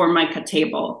on the Formica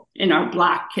table in our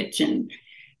black kitchen.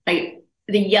 The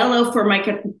yellow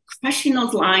Formica, crushing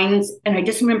those lines. And I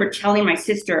just remember telling my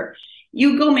sister,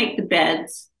 you go make the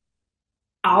beds.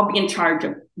 I'll be in charge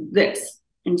of this.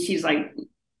 And she's like,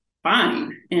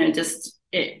 fine. And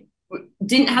it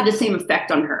didn't have the same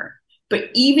effect on her. But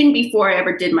even before I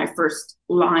ever did my first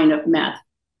line of meth,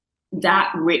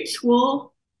 that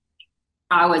ritual,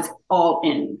 I was all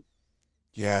in.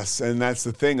 Yes. And that's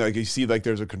the thing. Like you see, like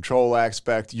there's a control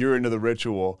aspect. You're into the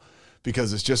ritual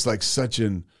because it's just like such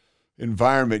an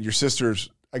environment. Your sister's,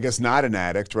 I guess, not an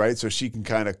addict, right? So she can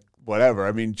kind of whatever.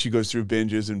 I mean, she goes through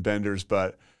binges and benders,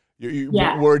 but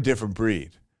we're a different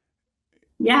breed.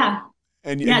 Yeah.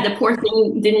 And the poor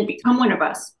thing didn't become one of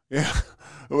us. Yeah.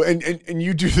 And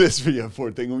you do this for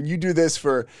poor thing. When you do this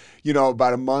for,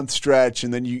 about a month stretch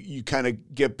and then you kind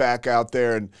of get back out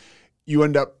there and you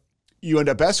end up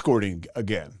escorting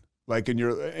again, like and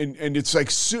it's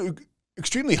like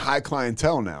extremely high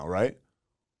clientele now, right?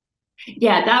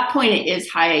 Yeah, at that point it is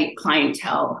high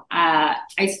clientele.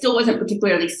 I still wasn't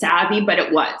particularly savvy, but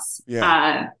it was.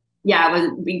 Yeah. I was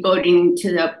going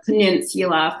to the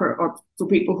peninsula for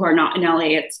people who are not in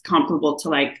LA. It's comparable to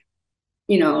like,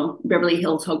 Beverly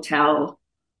Hills Hotel,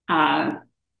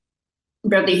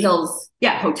 Beverly Hills,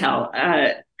 Hotel,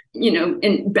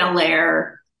 in Bel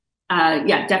Air.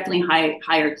 Definitely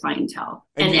higher clientele.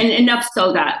 And enough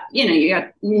so that, you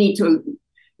need to,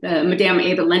 Madame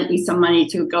Ava lent me some money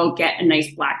to go get a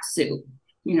nice black suit.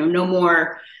 No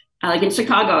more, like in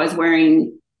Chicago, I was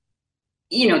wearing,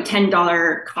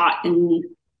 $10 cotton,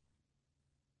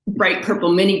 bright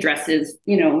purple mini dresses,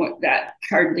 that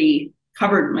hardly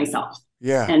covered myself.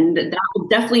 Yeah. And that was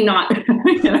definitely not,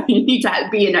 you need to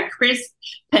be in a crisp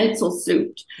pencil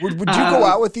suit. Would you go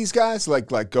out with these guys? Like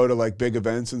go to like big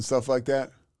events and stuff like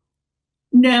that?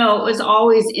 No, it was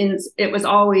always,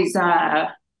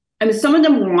 some of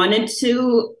them wanted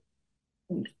to.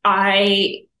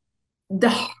 The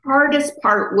hardest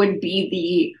part would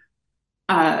be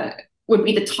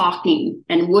the talking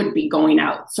and would be going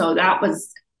out. So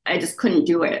I just couldn't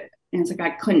do it. And it's like,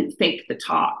 I couldn't fake the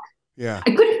talk. Yeah.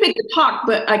 I couldn't fake the talk,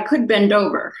 but I could bend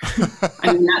over.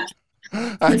 I mean,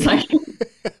 it's like,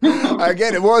 I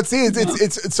get it. Well,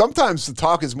 it's sometimes the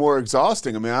talk is more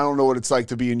exhausting. I mean, I don't know what it's like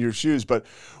to be in your shoes, but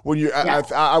when you're,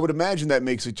 I would imagine that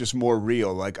makes it just more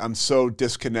real. Like I'm so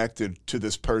disconnected to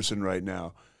this person right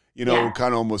now, it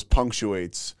kind of almost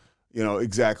punctuates,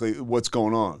 exactly what's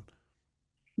going on.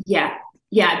 Yeah.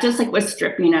 Yeah. Just like with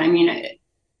stripping, I mean,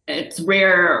 it's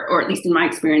rare, or at least in my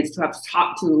experience, to have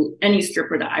talked to any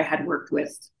stripper that I had worked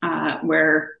with,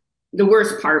 where the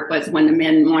worst part was when the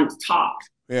men wanted to talk.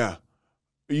 Yeah.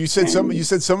 You said some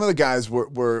of the guys were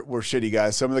shitty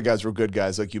guys. Some of the guys were good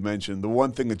guys, like you mentioned. The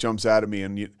one thing that jumps out at me,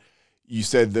 and you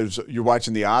said you're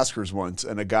watching the Oscars once,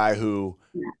 and a guy who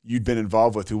you'd been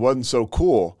involved with who wasn't so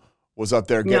cool was up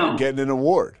there getting an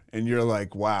award, and you're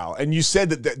like, wow. And you said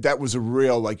that was a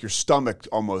real, like your stomach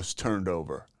almost turned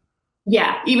over.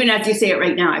 Yeah, even as you say it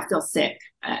right now, I feel sick.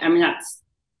 I mean, that's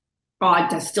odd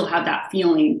to still have that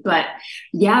feeling, but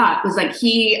yeah, it was like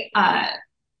he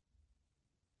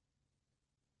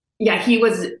he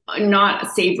was not a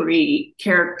savory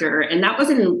character. And that was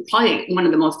in probably one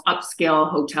of the most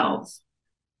upscale hotels.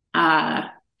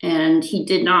 And he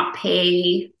did not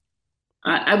pay.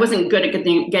 I wasn't good at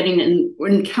getting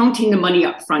and counting the money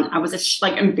up front. I was just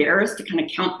like embarrassed to kind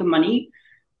of count the money,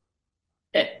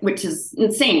 which is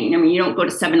insane. I mean, you don't go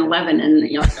to 7-Eleven and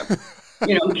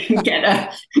get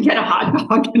a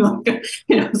hot dog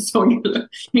and so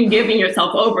you're giving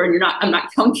yourself over, and I'm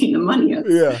not counting the money.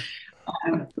 Yeah.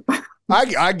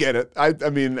 I get it. I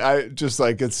mean, I just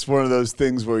like, it's one of those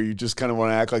things where you just kind of want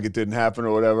to act like it didn't happen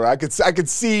or whatever. I could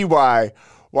see why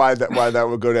that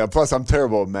would go down. Plus, I'm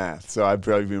terrible at math, so I'd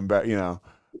probably be embarrassed.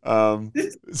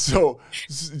 So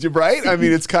right. I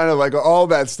mean, it's kind of like all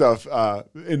that stuff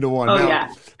into one. Oh now,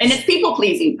 yeah, and it's people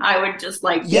pleasing. I would just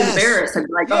like be embarrassed. I'd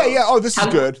be like, oh, this is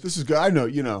good. This is good. I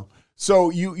know.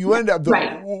 So you end up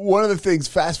one of the things.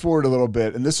 Fast forward a little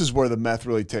bit, and this is where the meth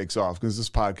really takes off, because this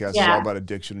podcast is all about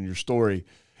addiction, and your story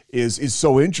is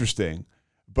so interesting.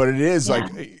 But it is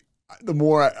like, the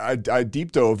more I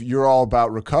deep dove, you're all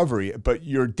about recovery, but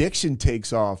your addiction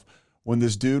takes off when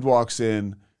this dude walks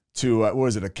in to what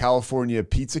was it, a California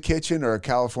pizza kitchen or a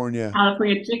California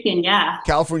chicken? Yeah,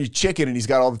 California chicken, and he's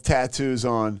got all the tattoos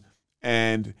on,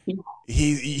 and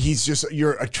he's just,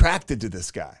 you're attracted to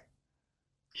this guy.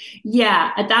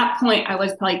 Yeah, at that point, I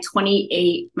was probably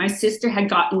 28. My sister had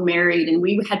gotten married, and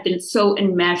we had been so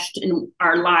enmeshed in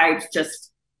our lives.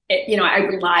 Just, I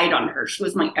relied on her. She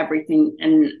was my everything,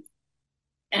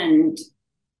 and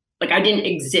like I didn't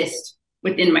exist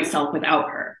within myself without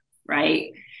her,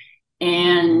 right?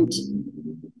 And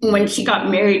when she got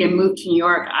married and moved to New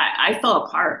York, I fell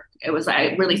apart.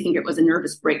 I really think it was a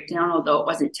nervous breakdown, although it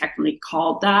wasn't technically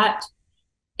called that.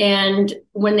 And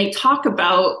when they talk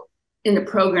about in the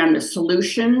program the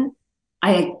solution,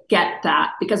 I get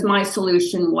that, because my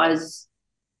solution was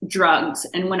drugs.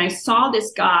 And when I saw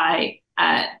this guy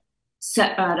at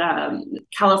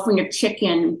California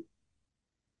Chicken,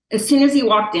 as soon as he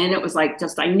walked in, it was like,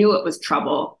 I knew it was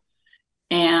trouble.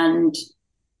 And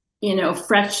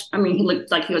fresh. I mean, he looked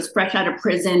like he was fresh out of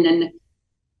prison, and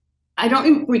I don't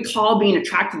even recall being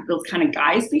attracted to those kind of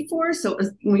guys before. So it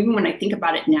was, even when I think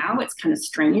about it now, it's kind of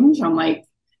strange. I'm like,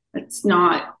 it's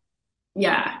not.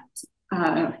 Yeah.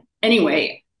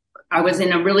 Anyway, I was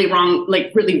in a really raw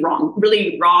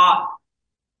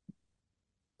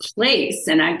place.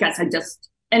 And I guess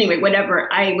whatever.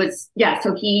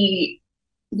 So he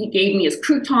gave me his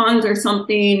croutons or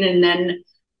something. And then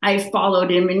I followed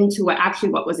him into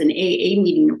what was an AA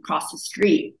meeting across the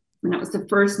street. And that was the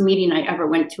first meeting I ever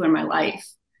went to in my life.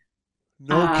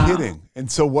 No kidding. And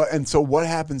so what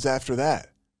happens after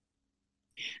that?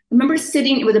 I remember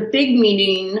it was a big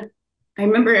meeting. I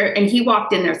remember, and he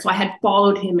walked in there, so I had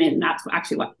followed him in. That's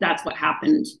what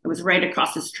happened. It was right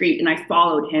across the street, and I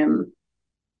followed him.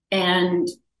 And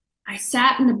I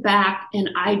sat in the back,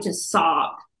 and I just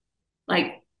sobbed.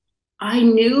 Like, I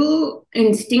knew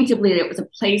instinctively that it was a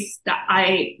place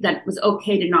that was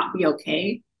okay to not be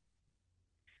okay.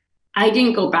 I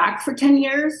didn't go back for 10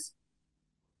 years.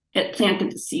 It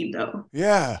planted the seed, though.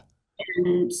 Yeah.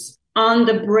 And on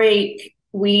the break,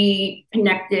 we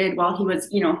connected while he was,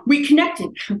 we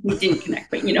connected. We didn't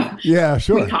connect, but, Yeah,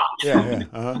 sure. We talked. Yeah.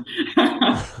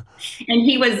 Uh-huh. And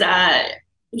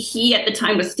he at the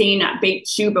time was staying at Beit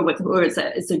Shuba,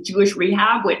 it's a Jewish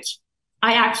rehab, which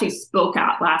I actually spoke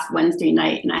at last Wednesday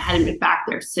night, and I hadn't been back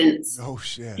there since. Oh,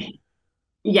 shit.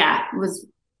 Yeah,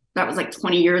 that was like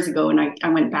 20 years ago, and I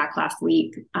went back last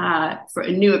week for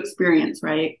a new experience,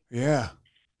 right? Yeah.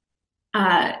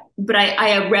 But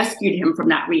I rescued him from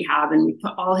that rehab, and we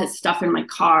put all his stuff in my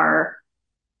car,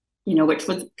 which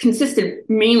consisted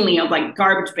mainly of like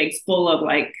garbage bags full of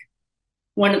like,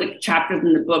 one of the chapters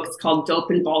in the book is called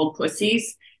Dope and Bald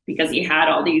Pussies, because he had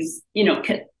all these,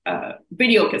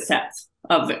 video cassettes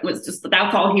of it.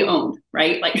 That's all he owned,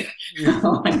 right? Like,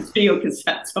 like video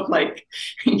cassettes of like,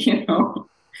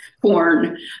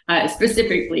 porn,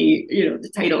 specifically,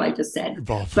 the title I just said.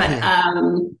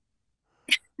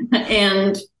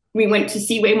 And we went to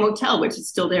Seaway Motel, which is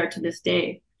still there to this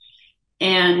day.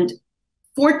 And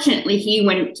fortunately, he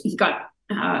went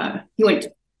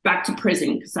back to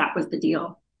prison, because that was the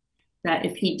deal, that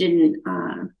if he didn't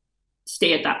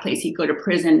stay at that place, he'd go to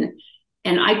prison.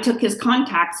 And I took his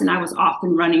contacts, and I was off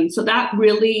and running. So that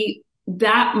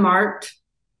marked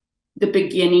the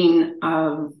beginning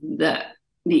of the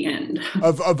end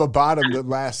of a bottom that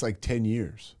lasts like 10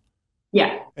 years.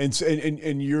 Yeah.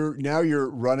 And you're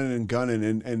running and gunning,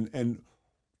 and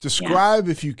describe,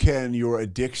 if you can, your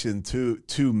addiction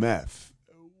to meth.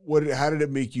 How did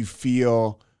it make you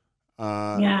feel?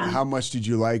 How much did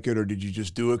you like it, or did you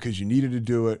just do it because you needed to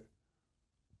do it?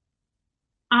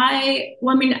 I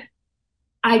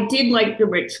did like the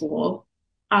ritual.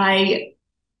 I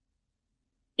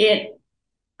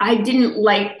didn't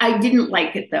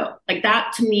like it though. Like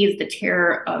that to me is the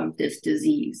terror of this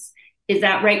disease. Is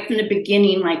that right from the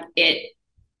beginning, like it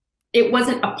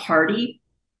wasn't a party.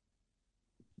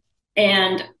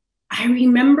 And I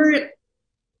remember,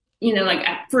 like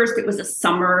at first it was a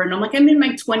summer and I'm like, I'm in my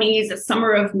 20s, a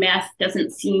summer of meth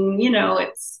doesn't seem,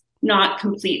 it's not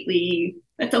completely,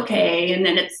 it's okay. And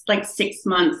then it's like 6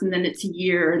 months and then it's a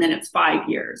year and then it's 5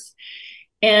 years.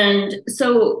 And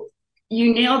so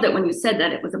you nailed it when you said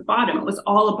that it was a bottom. It was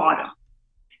all a bottom.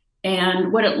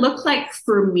 And what it looked like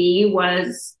for me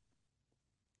was,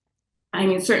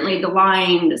 certainly the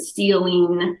lying, the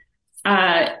stealing,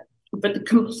 but the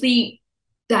complete,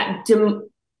 that,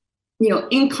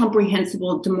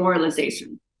 incomprehensible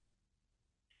demoralization.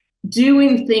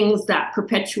 Doing things that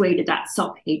perpetuated that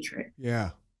self-hatred.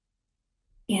 Yeah.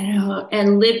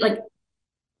 And live like,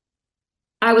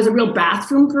 I was a real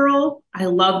bathroom girl. I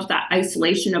loved that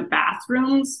isolation of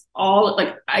bathrooms.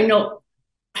 I know,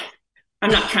 I'm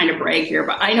not trying to brag here,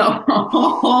 but I know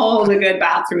all the good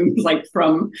bathrooms, like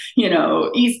from,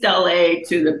 East LA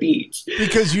to the beach.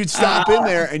 Because you'd stop in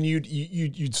there and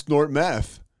you'd snort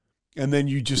meth and then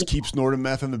you just keep snorting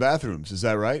meth in the bathrooms. Is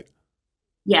that right?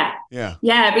 Yeah. Yeah.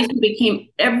 Yeah. It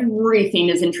basically everything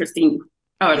is interesting.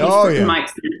 In my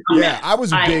experience. Yeah. I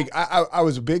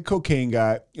was a big cocaine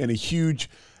guy and a huge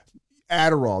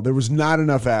Adderall. There was not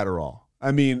enough Adderall.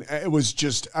 It was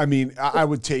just, I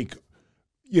would take,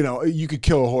 you could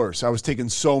kill a horse. I was taking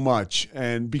so much,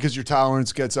 and because your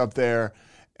tolerance gets up there.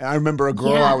 And I remember a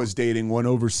girl I was dating went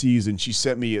overseas, and she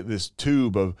sent me this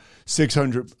tube of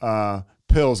 600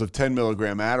 pills of 10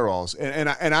 milligram Adderalls,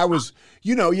 and I was,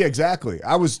 exactly.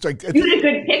 I was like, you had a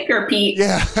good picker, Pete.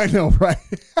 Yeah, I know, right?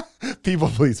 People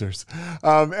pleasers,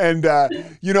 I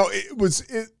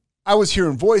was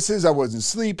hearing voices. I wasn't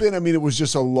sleeping. It was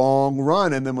just a long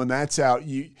run, and then when that's out,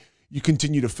 you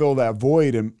continue to fill that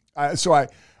void, and so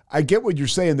I get what you're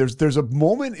saying. There's a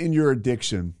moment in your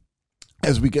addiction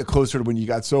as we get closer to when you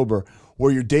got sober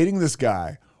where you're dating this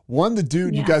guy. The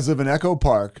dude, you guys live in Echo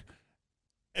Park.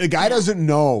 The guy doesn't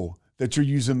know that you're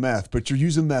using meth, but you're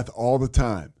using meth all the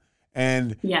time.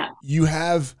 And you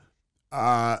have,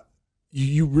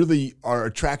 you really are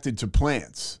attracted to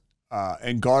plants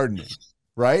and gardening,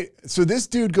 right? So this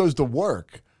dude goes to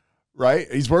work,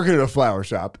 right? He's working at a flower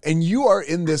shop and you are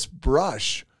in this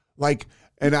brush,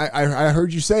 and I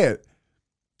heard you say it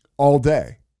all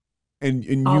day. And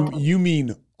you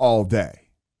mean all day.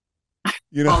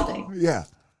 All day. Yeah.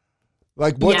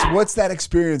 What's that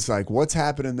experience like? What's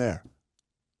happening there?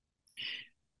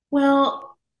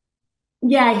 Well,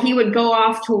 he would go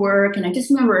off to work, and I just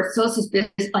remember so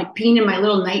suspicious, like being in my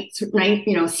little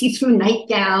see-through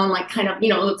nightgown, like kind of,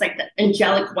 it's like the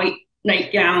angelic white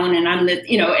nightgown, and I'm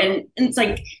and it's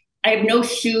like I have no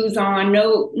shoes on,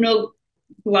 no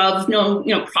gloves,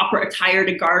 no proper attire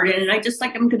to garden, and I just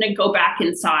I'm gonna go back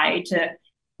inside to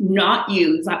not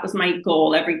use. That was my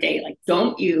goal every day,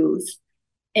 don't use.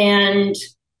 And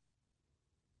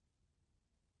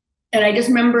I just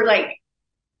remember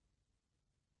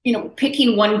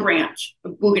picking one branch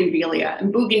of bougainvillea,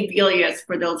 and bougainvilleas,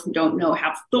 for those who don't know,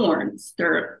 have thorns.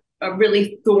 They're a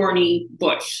really thorny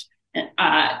bush. And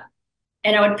I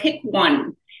would pick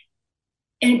one,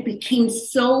 and it became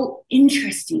so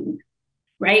interesting,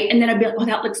 right? And then I'd be like, oh,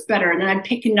 that looks better. And then I'd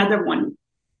pick another one,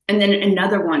 and then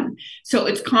another one. So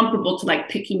it's comparable to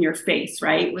picking your face,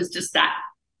 right? It was just that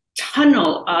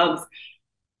tunnel of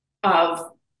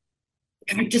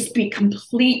kind of just be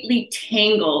completely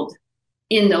tangled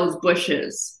in those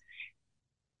bushes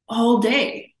all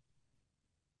day.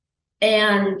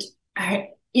 And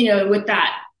I, with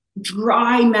that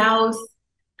dry mouth,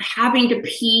 having to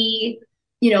pee,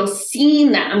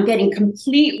 seeing that I'm getting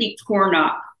completely torn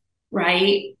up,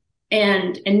 right?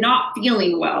 And not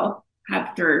feeling well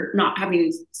after not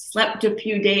having slept a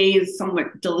few days,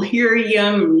 somewhat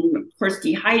delirium, and of course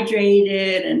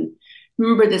dehydrated. And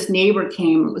remember, this neighbor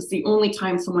came. It was the only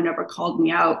time someone ever called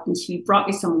me out, and she brought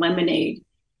me some lemonade.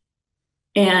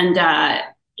 And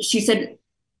she said,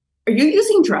 "Are you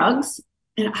using drugs?"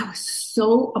 And I was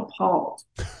so appalled.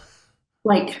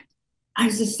 I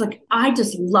was just I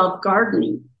just love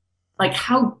gardening.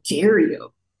 How dare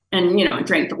you? And I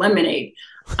drank the lemonade.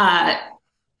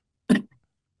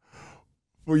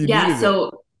 Well, you needed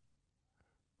it.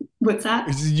 What's that?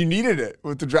 You needed it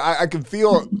with the dry. I can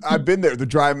feel. I've been there. The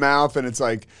dry mouth, and it's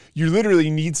you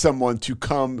literally need someone to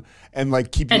come and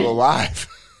keep you alive.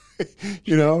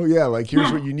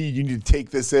 Here's what you need. You need to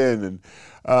take this in, and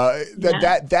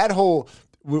that whole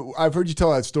I've heard you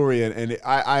tell that story, and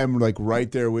I am like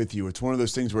right there with you. It's one of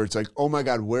those things where it's like, oh my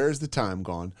God, where's the time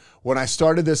gone? When I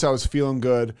started this, I was feeling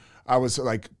good. I was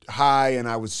like high and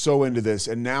I was so into this.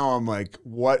 And now I'm like,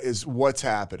 what's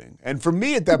happening? And for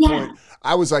me at that point,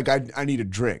 I was like, I need a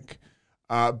drink.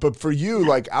 But for you,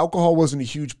 like alcohol wasn't a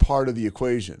huge part of the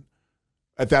equation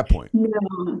at that point.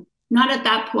 No, not at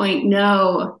that point.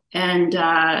 No. And,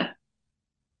 and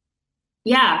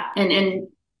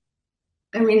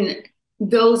I mean,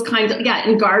 those kinds of,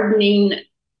 and gardening,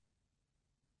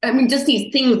 I mean, just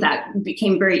these things that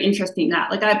became very interesting that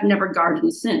like, I've never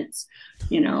gardened since,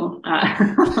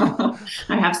 I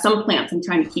have some plants I'm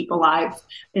trying to keep alive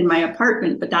in my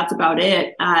apartment, but that's about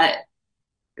it. My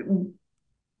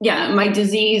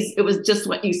disease, it was just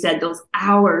what you said, those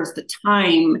hours, the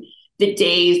time, the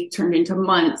days turned into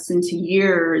months, into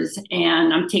years,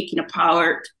 and I'm taking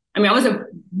apart. I mean, I was a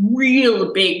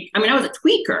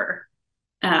tweaker.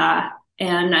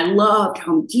 And I loved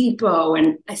Home Depot,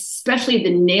 and especially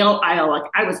the nail aisle. Like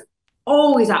I was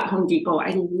always at Home Depot.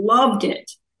 I loved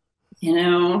it.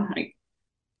 Like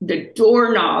the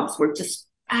doorknobs were just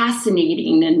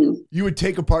fascinating. And you would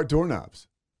take apart doorknobs.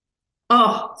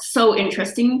 Oh, so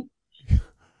interesting.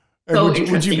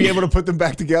 Would you be able to put them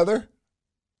back together?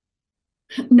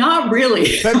 Not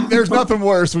really. There's nothing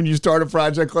worse when you start a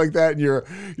project like that and you're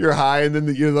high, and then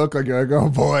you look like you're like, oh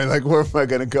boy, like where am I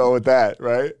going to go with that,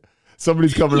 right?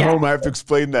 Somebody's coming home. I have to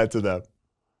explain that to them.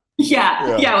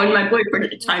 Yeah. When my boyfriend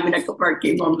at the time in Echo Park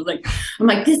came home, I'm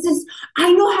like,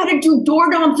 I know how to do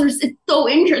doorknobs. It's so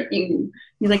interesting.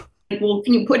 He's like, well,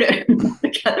 can you put it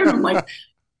together? I'm like,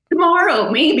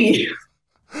 tomorrow, maybe.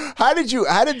 How did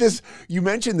this, you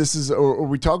mentioned this is, or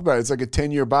we talked about it, it's like a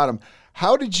 10-year bottom.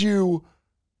 How did you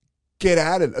get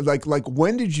at it? Like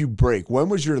when did you break? When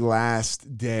was your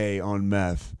last day on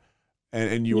meth?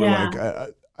 And you were like,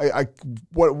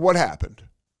 what happened?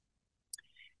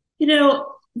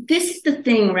 This is the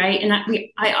thing, right? And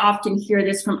I often hear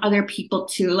this from other people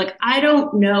too. Like, I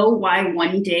don't know why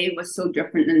one day was so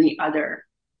different than the other,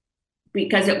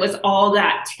 because it was all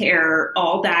that terror,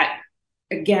 all that,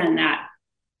 again, that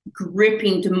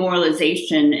gripping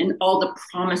demoralization and all the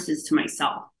promises to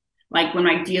myself. Like when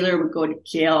my dealer would go to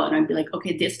jail and I'd be like,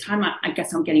 okay, this time I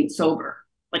guess I'm getting sober.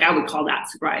 Like I would call that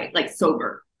sobriety, like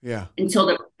sober. Yeah.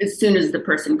 As soon as the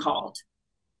person called.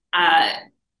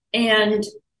 And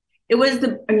it was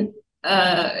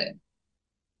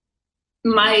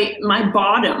my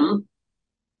bottom,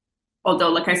 although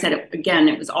like I said,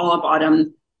 it was all a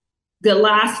bottom. The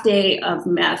last day of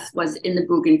meth was in the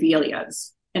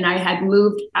Bougainvilleas. And I had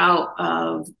moved out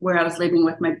of where I was living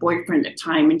with my boyfriend at the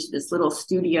time into this little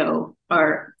studio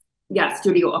apartment.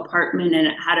 And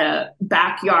it had a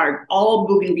backyard, all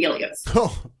Bougainvilleas.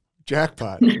 Oh,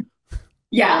 jackpot.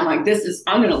 Yeah, I'm like,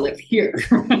 I'm going to live here.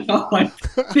 Like,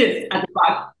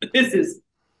 this is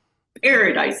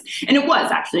paradise. And it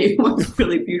was actually, it was a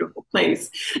really beautiful place.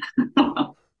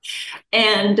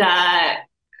 And that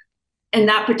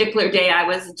particular day, I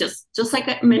was just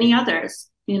like many others,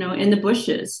 in the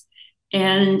bushes.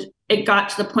 And it got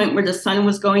to the point where the sun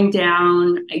was going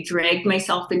down. I dragged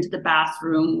myself into the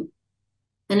bathroom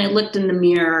and I looked in the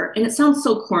mirror. And it sounds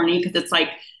so corny because it's like,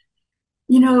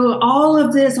 all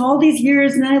of this, all these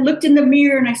years. And then I looked in the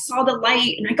mirror and I saw the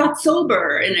light and I got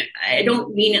sober. And I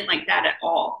don't mean it like that at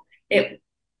all.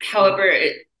 However,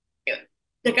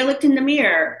 I looked in the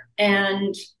mirror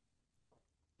and,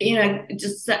 I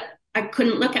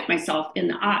couldn't look at myself in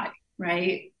the eye,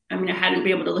 right? I mean, I hadn't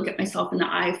been able to look at myself in the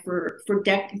eye for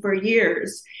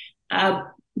years.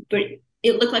 But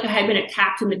it looked like I had been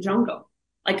attacked in the jungle,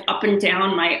 like up and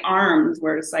down my arms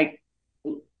where it's like,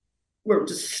 were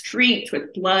just streaked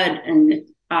with blood and,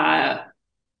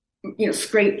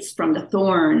 scrapes from the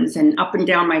thorns and up and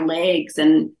down my legs.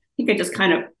 And I think I just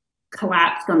kind of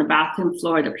collapsed on the bathroom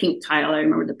floor, the pink tile. I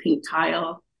remember the pink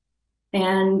tile.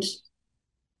 And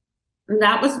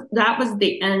that was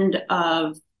the end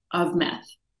of meth.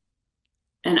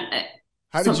 And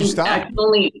how did you stop?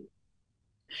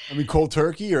 Cold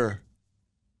turkey or?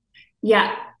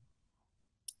 Yeah.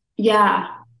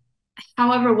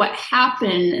 However, what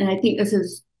happened, and I think I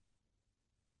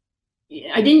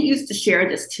didn't used to share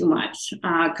this too much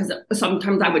because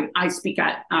sometimes I speak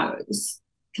at,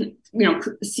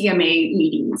 CMA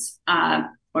meetings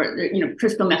or,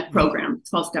 crystal meth program,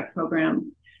 12-step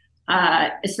program,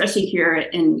 especially here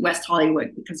in West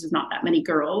Hollywood, because there's not that many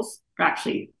girls. Or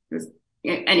actually,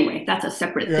 anyway, that's a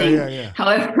separate thing. Yeah.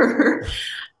 However,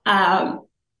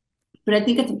 but I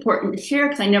think it's important to share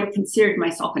because I never considered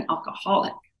myself an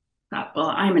alcoholic. Thought, well,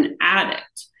 I'm an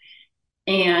addict.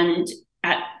 And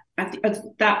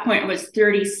at that point I was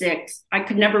 36. I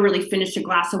could never really finish a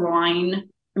glass of wine.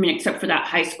 I mean, except for that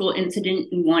high school incident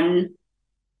and one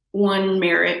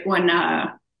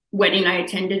wedding I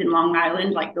attended in Long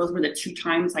Island. Like those were the 2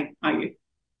 times I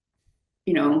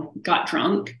got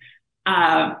drunk.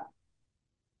 I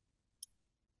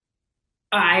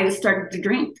started to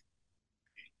drink.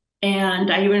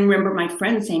 And I even remember my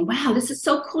friend saying, wow, this is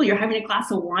so cool. You're having a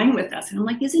glass of wine with us. And I'm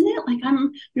like, isn't it? Like,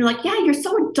 you're like, yeah, you're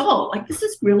so adult. Like, this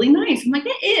is really nice. I'm like,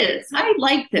 it is. I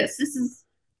like this. This is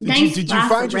nice. Did you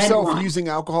find yourself using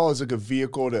alcohol as like a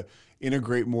vehicle to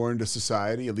integrate more into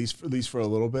society, at least for a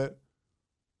little bit?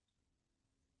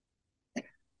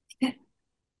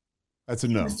 That's a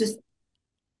no.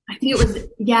 I think it was,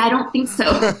 I don't think so.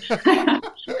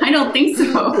 I don't think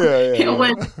so. It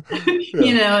was,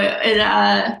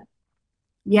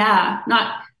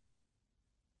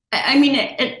 I mean,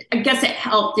 I guess it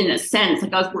helped in a sense.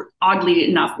 Like I was oddly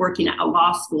enough working at a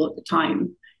law school at the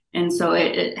time. And so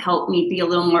it helped me be a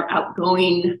little more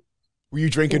outgoing. Were you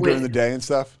drinking during the day and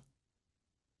stuff?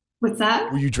 What's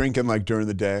that? Were you drinking like during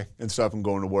the day and stuff and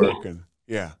going to work?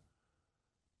 Yeah.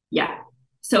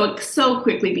 So it so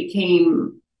quickly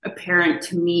became apparent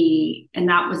to me. And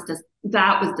that was the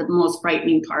most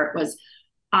frightening part was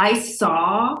I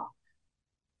saw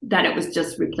that it was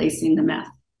just replacing the meth.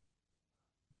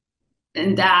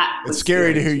 And that it's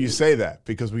scary to hear you say that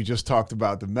because we just talked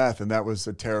about the meth and that was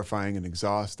terrifying and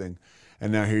exhausting.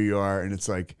 And now here you are and it's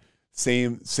like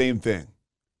same thing.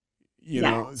 You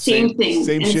know, same thing.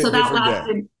 Same and shit, so that different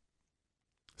lasted. day.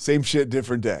 Same shit,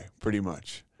 different day, pretty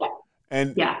much.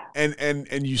 And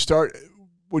you start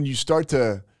when you start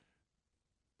to,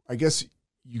 I guess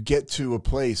you get to a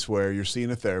place where you're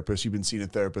seeing a therapist. You've been seeing a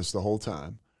therapist the whole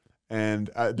time. And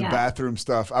the bathroom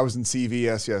stuff, I was in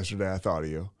CVS yesterday. I thought of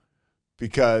you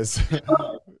because,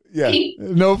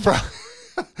 no problem.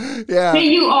 Yeah. May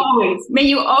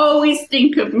you always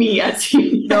think of me as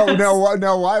CVS.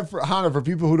 No. Why, Hannah? For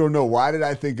people who don't know, why did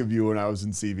I think of you when I was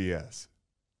in CVS?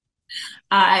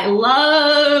 I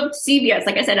loved CVS.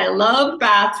 Like I said, I loved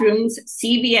bathrooms.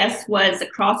 CVS was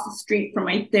across the street from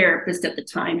my therapist at the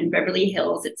time in Beverly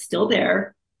Hills. It's still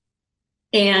there.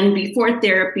 And before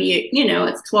therapy,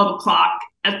 it's 12 o'clock.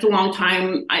 That's a long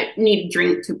time. I need a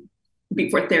drink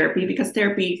before therapy because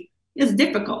therapy is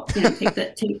difficult. Take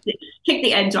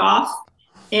the edge off.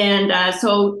 And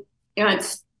so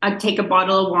I'd take a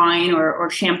bottle of wine or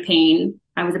champagne.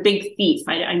 I was a big thief.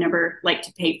 I never liked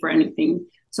to pay for anything.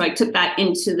 So I took that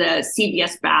into the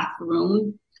CVS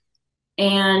bathroom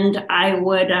and I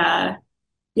would,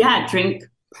 drink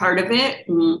part of it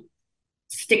and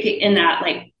stick it in that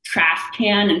like trash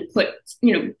can and put,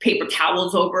 paper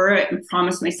towels over it and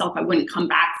promise myself I wouldn't come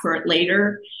back for it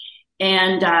later.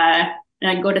 And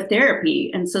I'd go to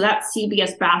therapy. And so that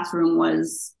CVS bathroom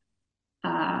was,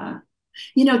 to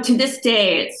this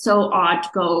day, it's so odd to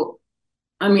go.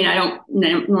 I mean, I don't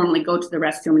normally go to the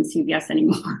restroom in CVS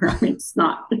anymore. I mean, it's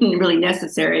not really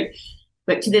necessary.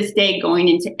 But to this day, going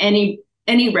into any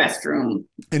restroom,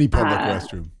 any public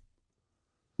restroom,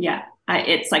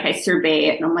 it's like I survey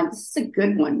it, and I'm like, this is a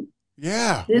good one.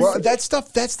 Yeah, that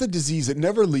stuff, that's the disease. It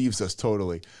never leaves us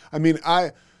totally. I mean,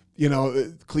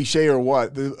 cliche or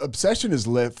what, the obsession is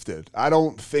lifted. I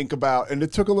don't think about, and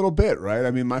it took a little bit, right? I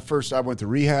mean, I went to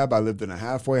rehab. I lived in a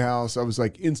halfway house. I was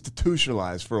like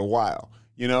institutionalized for a while.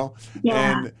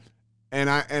 And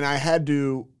I had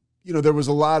to, there was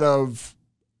a lot of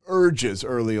urges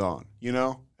early on,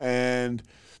 and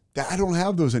I don't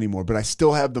have those anymore, but I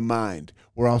still have the mind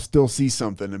where I'll still see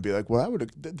something and be like, well,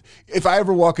 if I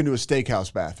ever walk into a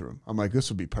steakhouse bathroom, I'm like, this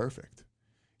would be perfect.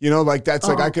 That's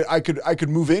like, I could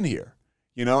move in here,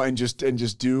 and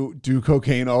just do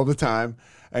cocaine all the time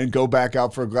and go back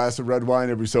out for a glass of red wine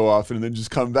every so often and then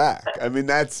just come back. I mean,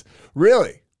 that's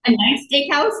really a nice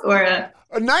steakhouse or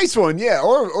a nice one, yeah,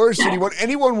 or a shitty one.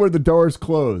 Anyone where the doors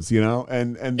close,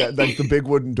 and that, like the big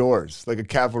wooden doors, like a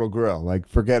Capitol Grill. Like,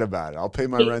 forget about it. I'll pay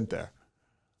my rent there.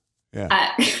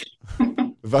 Yeah, if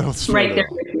I don't right there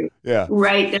with you. Yeah,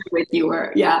 right there with you.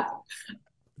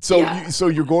 So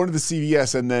you're going to the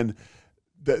CVS, and then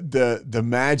the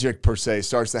magic per se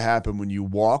starts to happen when you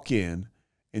walk in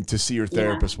and to see your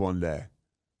therapist one day.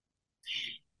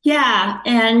 Yeah,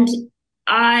 and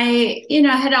I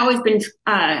had always been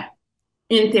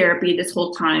in therapy this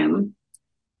whole time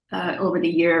over the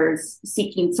years,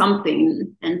 seeking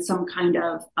something and some kind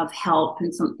of help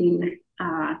and something,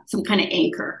 some kind of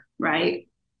anchor, right?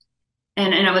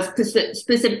 And I was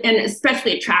specific and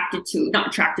especially not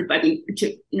attracted by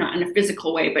in a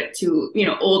physical way, but to,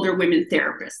 older women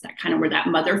therapists that kind of were that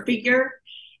mother figure.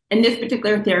 And this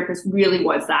particular therapist really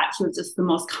was that. She was just the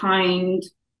most kind,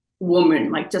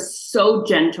 woman, like just so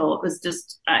gentle. It was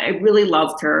just, I really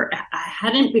loved her. I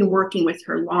hadn't been working with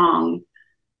her long.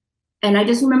 And I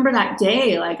just remember that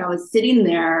day, like I was sitting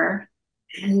there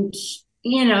and,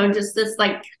 you know, just this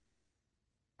like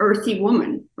earthy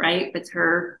woman, right? With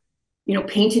her, you know,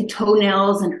 painted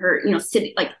toenails and her, you know,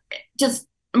 sitting like just,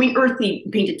 I mean, earthy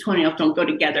and painted toenails don't go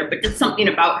together, but just something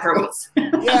about her was.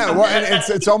 Yeah, well, and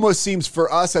it's almost seems for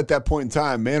us at that point in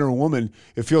time, man or woman,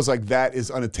 it feels like that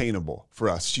is unattainable for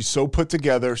us. She's so put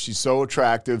together. She's so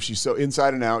attractive. She's so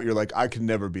inside and out. You're like, I can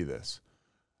never be this.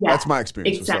 Yeah, that's my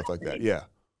experience with stuff like that. Yeah.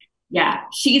 Yeah.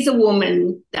 She's a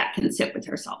woman that can sit with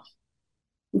herself.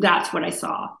 That's what I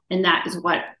saw. And that is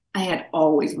what I had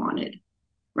always wanted,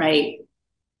 right?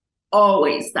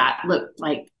 Always that looked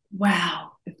like,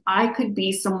 wow, if I could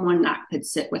be someone that could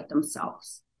sit with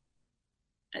themselves,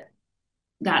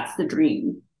 that's the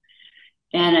dream.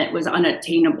 And it was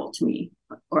unattainable to me,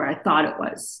 or I thought it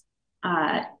was.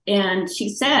 And she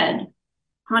said,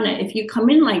 Hannah, if you come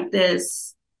in like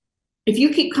this, if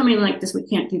you keep coming like this, we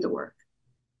can't do the work.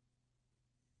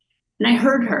 And I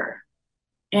heard her.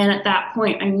 And at that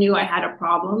point, I knew I had a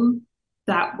problem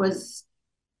that was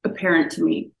apparent to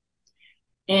me.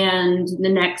 And the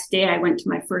next day I went to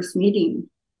my first meeting,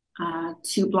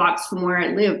 2 blocks from where I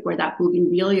lived, where that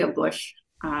bougainvillea bush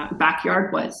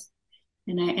backyard was.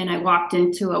 And I walked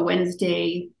into a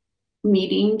Wednesday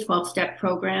meeting, 12-step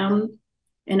program,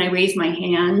 and I raised my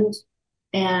hand,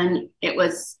 and it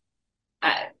was,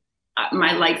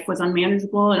 my life was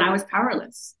unmanageable and I was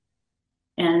powerless.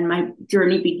 And my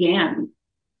journey began.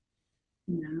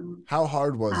 You know. How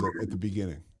hard was it at the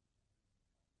beginning?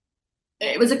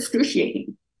 It was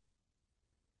excruciating.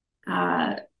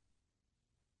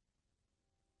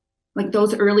 Like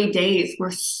those early days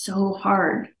were so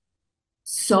hard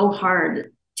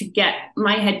to get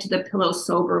my head to the pillow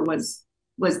sober was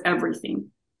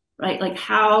everything, right? Like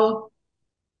how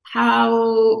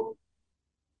does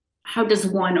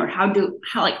one, or how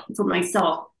like for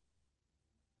myself,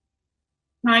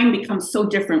 time becomes so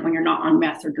different when you're not on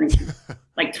meth or drinking.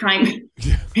 Like time,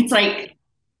 it's like,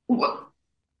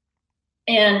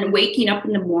 and waking up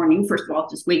in the morning, first of all,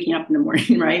 just waking up in the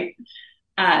morning, right?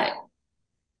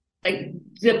 Like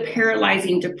the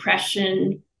paralyzing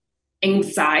depression,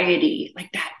 anxiety,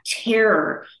 like that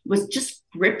terror was just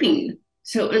gripping.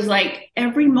 So it was like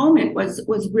every moment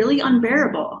was really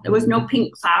unbearable. There was no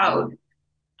pink cloud,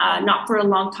 not for a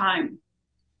long time.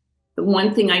 The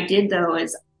one thing I did though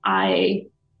is I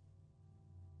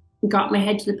got my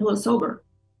head to the pillow sober.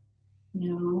 You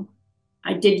know,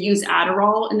 I did use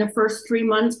Adderall in the first 3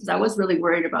 months because I was really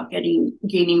worried about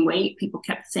gaining weight. People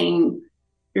kept saying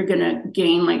you're gonna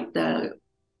gain like the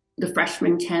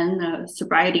freshman 10, the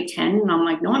sobriety 10, and I'm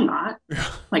like, no, I'm not.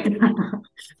 Like, I'm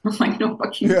like, no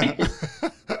fucking way.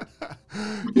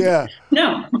 Yeah.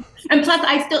 No. And plus,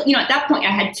 I still, you know, at that point,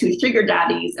 I had 2 sugar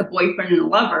daddies, a boyfriend and a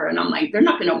lover, and I'm like, they're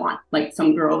not gonna want like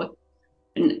some girl with,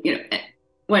 and you know.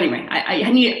 Well, anyway,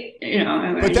 I need, you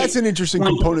know. But that's an interesting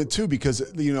component too,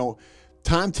 because, you know,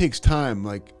 time takes time.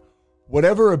 Like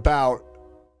whatever about,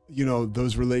 you know,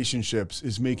 those relationships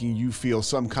is making you feel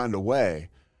some kind of way.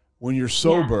 When you're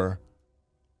sober,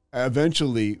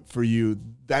 eventually for you,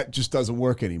 that just doesn't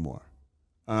work anymore.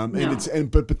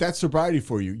 But that's sobriety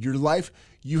for you. Your life,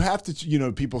 you have to, you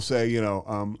know, people say, you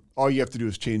know, all you have to do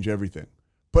is change everything.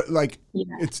 But like,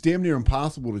 it's damn near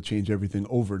impossible to change everything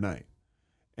overnight.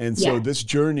 And so this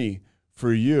journey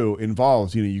for you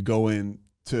involves, you know, you go in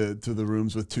to the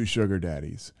rooms with 2 sugar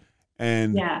daddies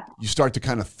and you start to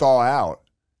kind of thaw out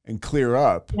and clear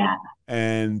up. Yeah.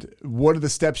 And what are the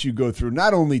steps you go through,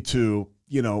 not only to,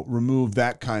 you know, remove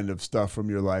that kind of stuff from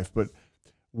your life, but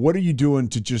what are you doing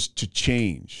to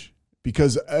change?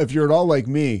 Because if you're at all like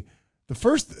me,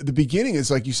 the beginning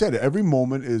is, like you said, every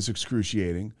moment is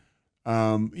excruciating.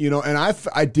 You know, and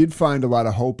I did find a lot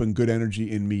of hope and good energy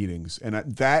in meetings, and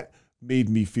that made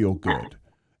me feel good.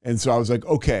 And so I was like,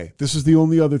 okay, this is the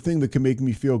only other thing that can make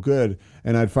me feel good.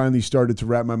 And I'd finally started to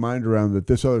wrap my mind around that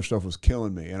this other stuff was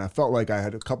killing me. And I felt like I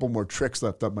had a couple more tricks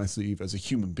left up my sleeve as a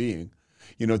human being,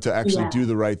 you know, to actually do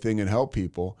the right thing and help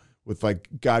people with like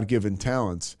God-given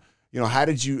talents. You know, how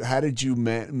did you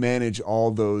manage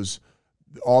all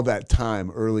that time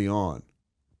early on?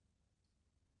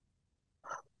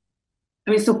 I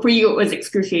mean, so for you, it was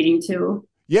excruciating too.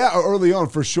 Yeah, early on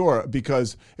for sure,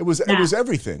 because it was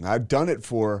everything. I've done it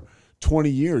for 20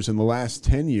 years, in the last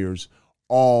 10 years,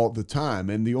 all the time.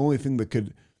 And the only thing that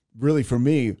could really, for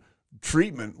me,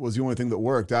 treatment was the only thing that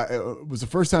worked. It was the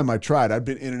first time I tried. I'd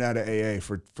been in and out of AA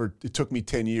for it took me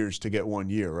 10 years to get 1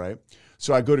 year, right?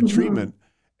 So I go to treatment,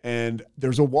 and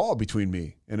there's a wall between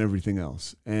me and everything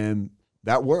else. And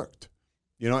that worked.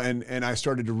 you know, and I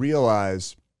started to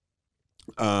realize,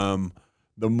 the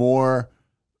more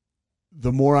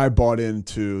I bought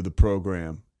into the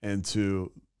program and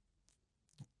to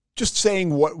just saying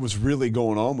what was really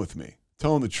going on with me,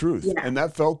 telling the truth. Yeah. And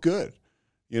that felt good,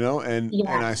 you know, and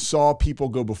I saw people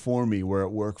go before me where it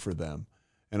worked for them.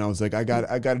 And I was like, I got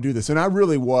to do this. And I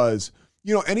really was,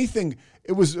 you know, anything,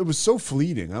 it was so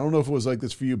fleeting. I don't know if it was like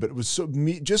this for you, but it was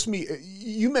just me.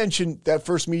 You mentioned that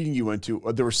first meeting you went to,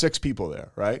 there were 6 people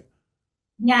there, right?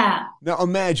 Yeah. Now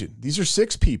imagine, these are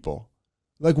 6 people.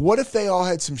 Like, what if they all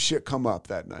had some shit come up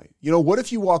that night? You know, what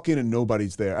if you walk in and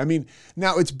nobody's there? I mean,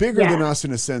 now it's bigger than us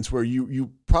in a sense where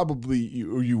you probably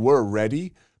were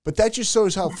ready, but that just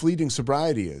shows how fleeting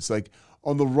sobriety is. Like,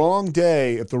 on the wrong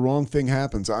day, if the wrong thing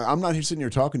happens, I'm not here sitting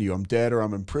here talking to you. I'm dead or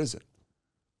I'm in prison.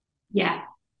 Yeah,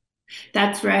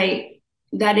 that's right.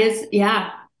 That is,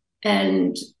 yeah.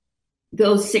 And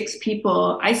those 6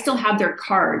 people, I still have their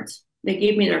cards. They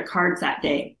gave me their cards that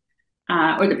day,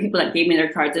 or the people that gave me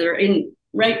their cards. They're in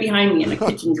right behind me in the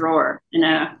kitchen drawer. And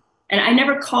I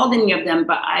never called any of them,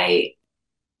 but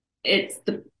it's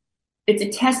a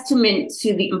testament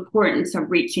to the importance of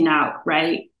reaching out,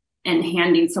 right? And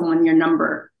handing someone your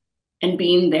number and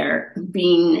being there,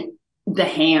 being the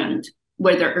hand,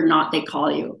 whether or not they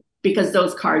call you, because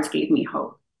those cards gave me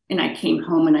hope. And I came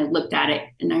home and I looked at it,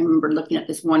 and I remember looking at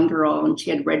this one girl, and she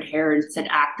had red hair and said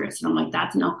actress. And I'm like,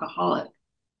 that's an alcoholic,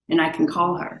 and I can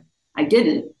call her. I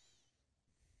didn't,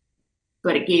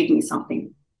 but it gave me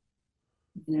something,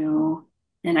 you know.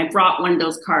 And I brought one of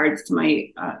those cards to my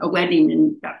a wedding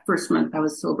in that first month I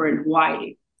was sober in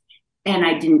Hawaii, and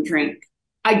I didn't drink.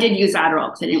 I did use Adderall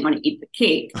because I didn't want to eat the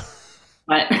cake,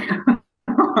 but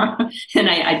and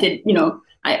I did, you know,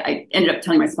 I ended up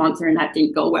telling my sponsor, and that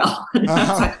didn't go well. So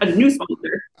I got a new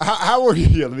sponsor. How were you?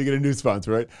 Yeah, let me get a new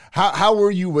sponsor, right? How were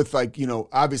you with, like, you know,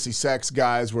 obviously sex,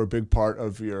 guys were a big part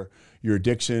of your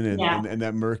addiction and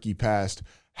that murky past.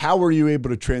 How were you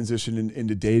able to transition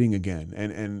into dating again?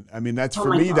 And I mean, that's for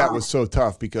me, God, that was so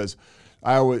tough because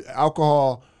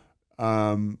alcohol,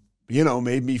 you know,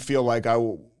 made me feel like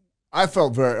I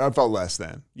felt less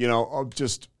than, you know,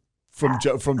 just from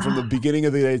the beginning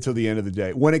of the day till the end of the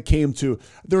day. When it came to,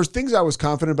 there was things I was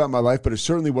confident about in my life, but it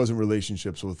certainly wasn't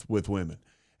relationships with women.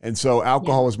 And so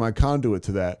alcohol was my conduit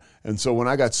to that. And so when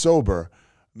I got sober,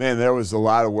 man, there was a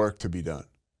lot of work to be done.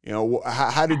 You know,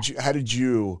 how did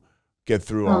you get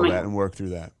through all that and work through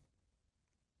that?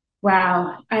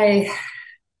 Wow.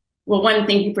 Well, one,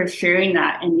 thank you for sharing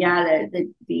that. And yeah,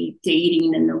 the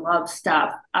dating and the love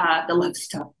stuff.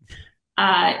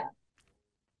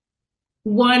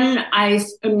 One, I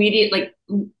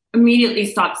immediately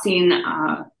stopped seeing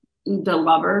the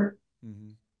lover. Mm-hmm.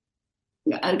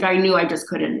 Like, I knew I just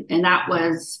couldn't. And that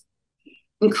was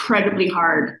incredibly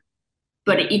hard,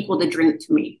 but it equaled a drink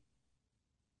to me.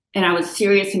 And I was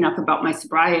serious enough about my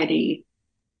sobriety.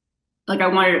 Like, I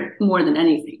wanted it more than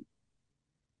anything.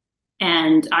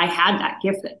 And I had that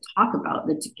gift that talk about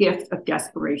the gift of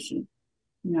desperation.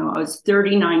 You know, I was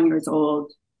 39 years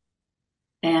old,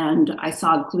 and I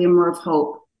saw a glimmer of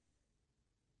hope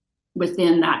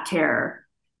within that terror.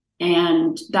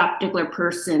 And that particular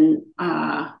person,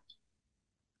 I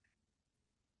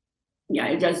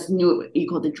just knew it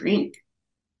equaled a drink.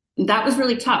 And that was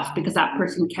really tough because that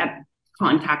person kept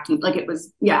contacting, like it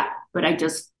was, but I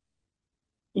just,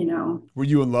 you know. Were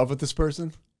you in love with this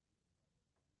person?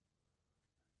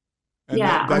 And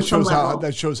yeah. That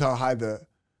shows how high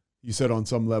you said on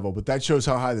some level, but that shows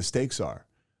how high the stakes are.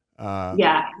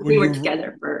 We were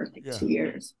together for 2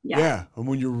 years. Yeah. And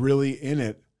when you're really in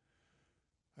it,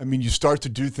 I mean, you start to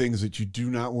do things that you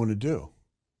do not want to do.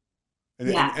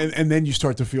 And then you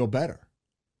start to feel better.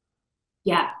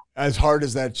 Yeah. As hard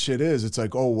as that shit is, it's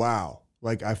like, oh, wow.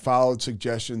 Like, I followed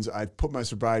suggestions. I put my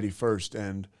sobriety first,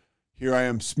 and here I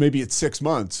am. Maybe it's 6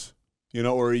 months, you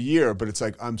know, or a year, but it's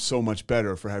like, I'm so much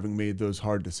better for having made those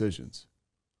hard decisions.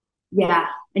 Yeah.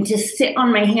 And to sit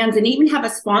on my hands and even have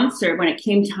a sponsor when it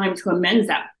came time to amends,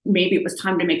 that maybe it was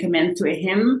time to make amends to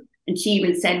him. And she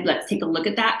even said, let's take a look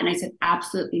at that. And I said,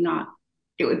 absolutely not.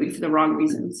 It would be for the wrong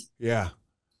reasons. Yeah.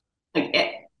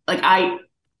 I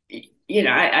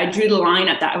drew the line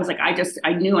at that. I was like, I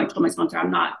told my sponsor,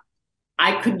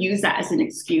 I could use that as an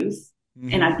excuse,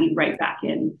 and I'd be right back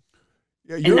in.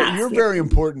 Yeah, you're very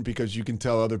important because you can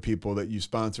tell other people that you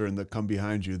sponsor and that come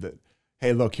behind you that,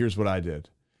 hey, look, here's what I did.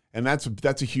 And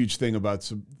that's a huge thing about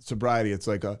sobriety. It's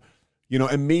like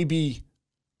and maybe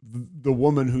the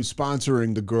woman who's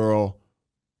sponsoring the girl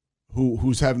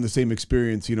who's having the same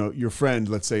experience, you know, your friend,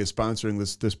 let's say, is sponsoring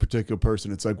this particular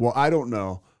person. It's like, well, I don't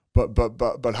know,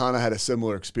 But Hannah had a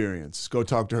similar experience. Go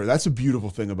talk to her. That's a beautiful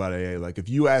thing about AA. Like if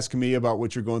you ask me about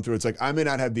what you're going through, it's like I may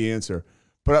not have the answer,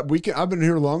 but I've been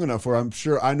here long enough where I'm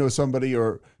sure I know somebody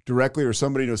or directly or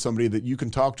somebody knows somebody that you can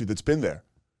talk to that's been there.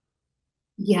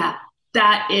 Yeah,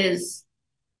 that is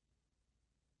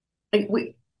like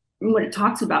what it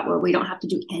talks about, where we don't have to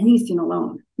do anything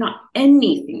alone, not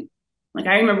anything. Like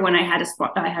I remember when I had a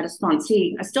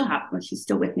sponsee, I still have, she's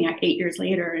still with me 8 years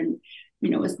later, and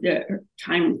it was the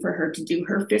time for her to do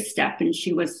her fifth step, and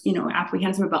she was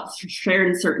apprehensive about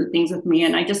sharing certain things with me,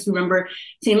 and I just remember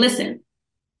saying, listen,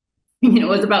 it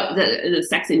was about the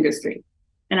sex industry.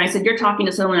 And I said, you're talking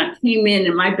to someone that came in,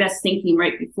 and my best thinking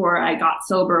right before I got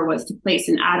sober was to place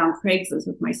an ad on Craigslist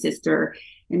with my sister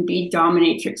and be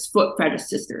dominatrix foot fetish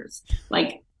sisters.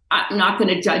 Like, I'm not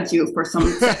going to judge you for some,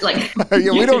 like.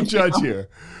 Yeah, we don't judge here.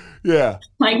 Yeah.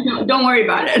 Like, no, don't worry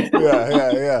about it.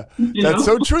 Yeah. That's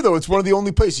so true, though. It's one of the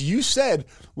only places you said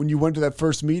when you went to that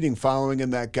first meeting following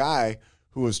in that guy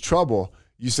who was trouble,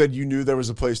 you said you knew there was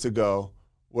a place to go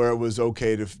where it was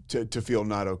okay to feel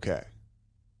not okay.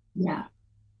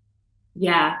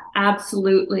 Yeah,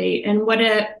 absolutely. And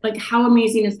how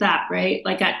amazing is that, right?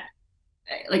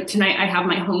 Like tonight I have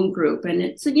my home group, and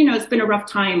it's been a rough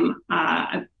time.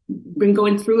 I've been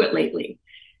going through it lately,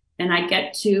 and I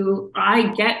get to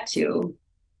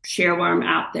share where I'm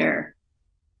out there,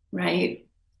 right?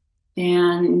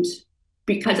 And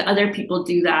because other people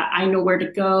do that, I know where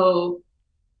to go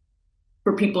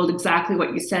for people, exactly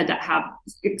what you said, that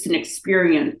it's an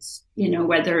experience,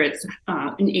 whether it's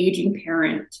an aging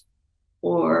parent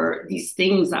or these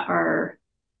things that are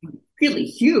really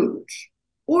huge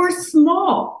or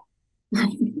small,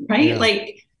 right? Yeah.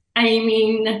 Like, I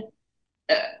mean,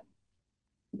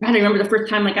 I remember the first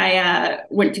time, like I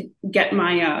went to get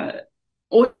my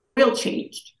oil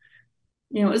changed.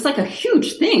 It was like a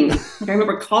huge thing. Like I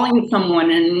remember calling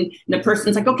someone, and the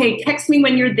person's like, okay, text me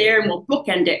when you're there and we'll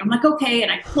bookend it. I'm like, okay.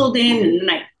 And I pulled in, and then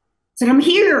I said, I'm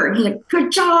here. And he's like,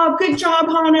 good job,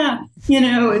 Hannah.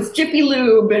 It's Jiffy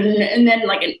Lube. And then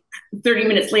like 30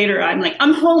 minutes later, I'm like,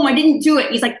 I'm home. I didn't do it.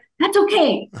 He's like, that's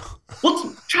okay.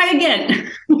 We'll try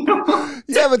again.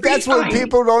 Yeah, but that's what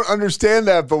people don't understand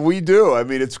that, but we do. I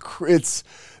mean, it's,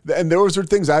 and those are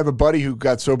things. I have a buddy who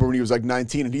got sober when he was like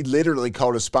 19, and he literally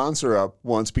called a sponsor up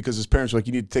once because his parents were like,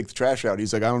 you need to take the trash out.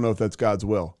 He's like, I don't know if that's God's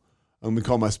will. I'm going to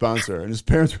call my sponsor. And his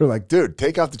parents were like, dude,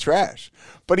 take out the trash.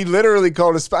 But he literally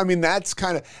called his, I mean, that's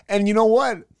kind of, and you know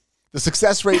what? The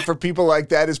success rate for people like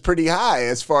that is pretty high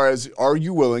as far as, are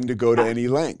you willing to go to any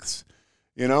lengths?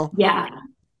 Yeah.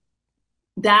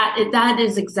 That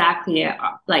is exactly it.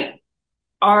 Like,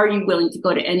 are you willing to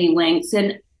go to any lengths?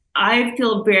 And I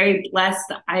feel very blessed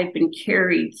that I've been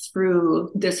carried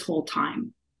through this whole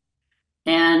time.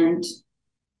 And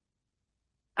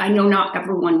I know not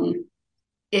everyone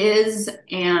is,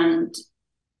 and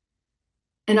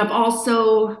I've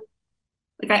also,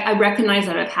 like, I recognize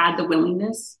that I've had the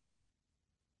willingness,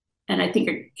 and I think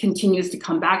it continues to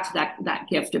come back to that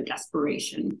gift of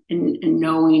desperation and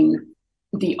knowing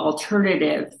the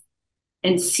alternative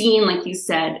and seeing, like you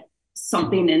said,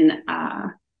 something in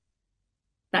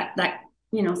that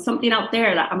something out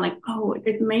there that I'm like, oh,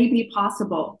 it may be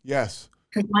possible. Yes.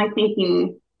 Because my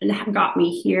thinking got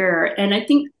me here. And I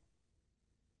think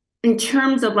in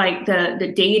terms of like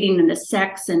the dating and the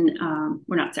sex and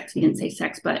we're not sex, we didn't say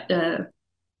sex, but you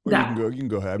can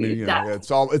go ahead. I mean,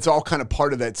 it's all kind of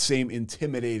part of that same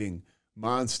intimidating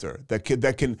monster that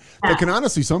can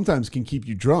honestly sometimes can keep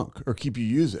you drunk or keep you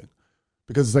using,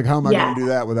 because it's like, how am I going to do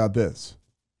that without this?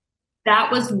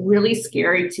 That was really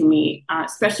scary to me,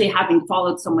 especially having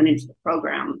followed someone into the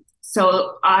program.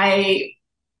 So I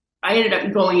ended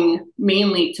up going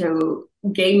mainly to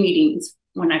gay meetings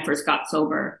when I first got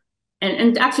sober,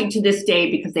 and actually to this day,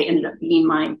 because they ended up being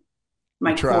my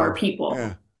core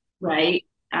people, right?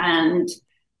 And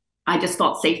I just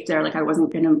felt safe there. Like I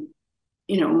wasn't going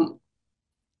to,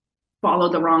 follow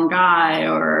the wrong guy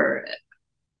or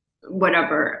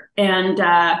whatever. And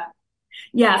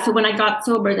so when I got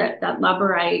sober, that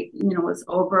lover was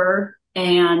over,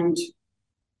 and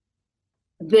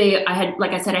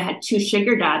I had two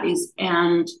sugar daddies,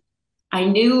 and I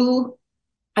knew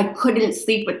I couldn't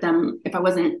sleep with them if I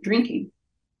wasn't drinking.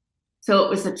 So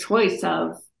it was a choice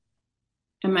of,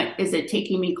 is it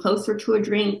taking me closer to a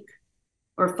drink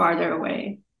or farther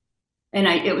away? And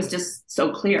it was just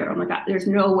so clear. Oh my God, there's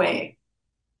no way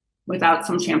without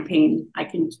some champagne I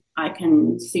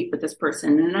can sleep with this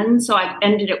person. And then so I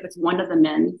ended it with one of the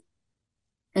men.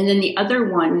 And then the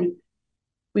other one,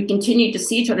 we continued to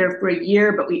see each other for a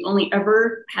year, but we only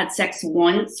ever had sex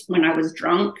once when I was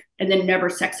drunk, and then never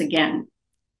sex again.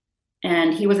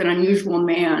 And he was an unusual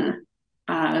man.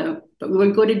 But we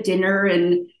would go to dinner,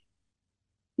 and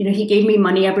he gave me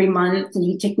money every month, and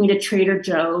he'd take me to Trader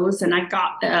Joe's, and I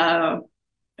got a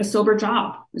sober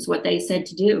job, is what they said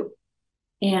to do.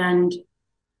 And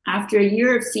after a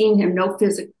year of seeing him, no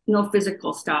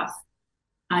physical stuff,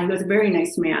 he was a very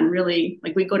nice man, really.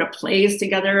 Like, we go to plays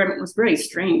together, and it was very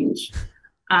strange.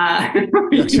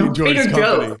 Trader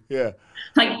Joe's. Yeah.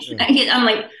 I'm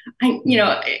like, and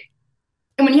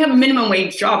when you have a minimum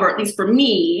wage job, or at least for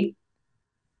me,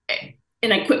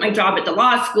 and I quit my job at the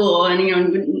law school,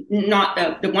 and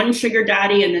not the one sugar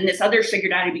daddy and then this other sugar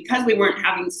daddy, because we weren't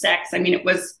having sex. I mean, it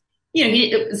was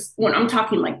when I'm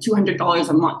talking like $200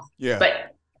 a month. Yeah.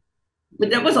 But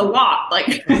that was a lot,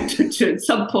 like to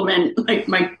supplement like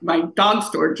my dog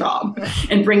store job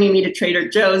and bringing me to Trader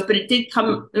Joe's. But it did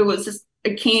come. There was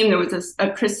a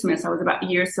Christmas. I was about a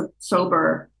year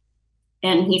sober,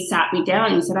 and he sat me down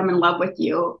and he said, "I'm in love with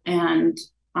you, and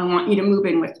I want you to move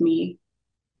in with me.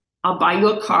 I'll buy you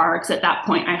a car." Because at that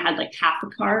point I had like half a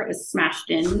car. It was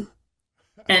smashed in.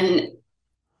 And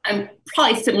I'm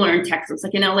probably similar in Texas.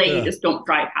 Like in LA, you just don't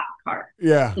drive half a car.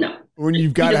 Yeah. No. When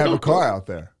you've got to have a car out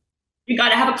there. You got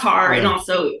to have a car, and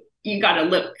also you got to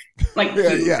look like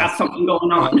you have something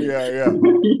going on.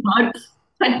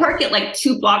 I'd park it like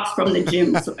 2 blocks from the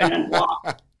gym, and I'd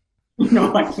walk.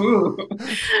 Like, ooh.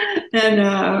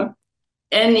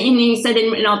 And he said,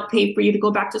 and I'll pay for you to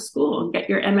go back to school and get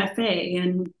your MFA.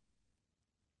 And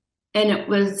it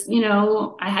was,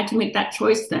 I had to make that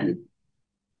choice then.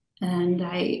 And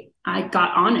I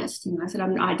got honest, and I said,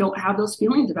 I don't have those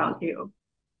feelings about you.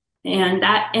 And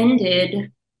that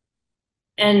ended.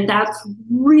 And that's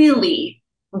really,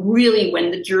 really when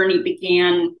the journey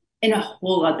began in a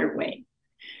whole other way,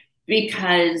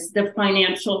 because the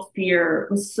financial fear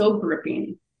was so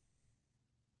gripping.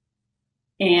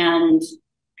 And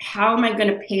how am I going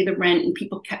to pay the rent? And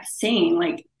people kept saying,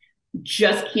 like,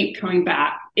 just keep coming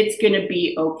back. It's going to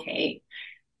be okay.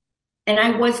 And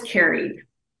I was carried.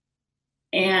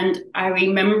 And I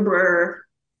remember,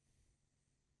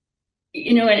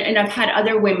 and I've had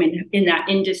other women in that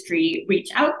industry reach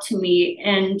out to me,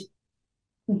 and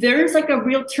there's like a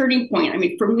real turning point. I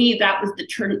mean, for me, that was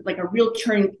a real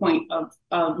turning point of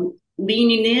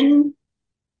leaning in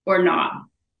or not.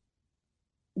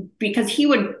 Because he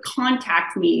would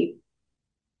contact me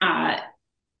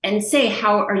and say,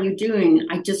 "How are you doing?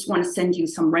 I just want to send you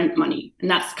some rent money." And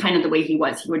that's kind of the way he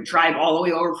was. He would drive all the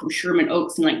way over from Sherman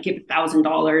Oaks and like give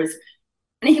 $1,000.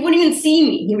 And he wouldn't even see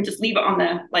me. He would just leave it on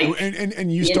the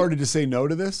And you started to say no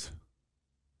to this?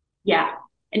 Yeah.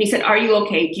 And he said, "Are you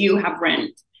okay? Do you have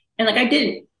rent?" And like, I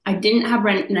didn't have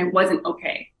rent, and I wasn't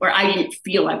okay, or I didn't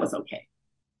feel I was okay.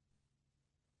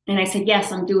 And I said,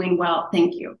 "Yes, I'm doing well.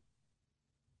 Thank you."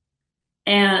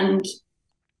 And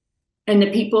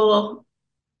the people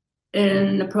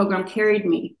in the program carried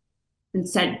me and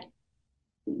said,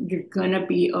 "You're going to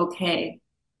be okay."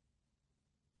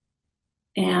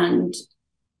 And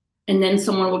then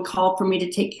someone would call for me to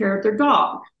take care of their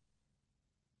dog.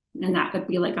 And that would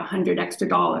be like $100 extra.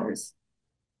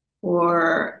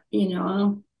 Or,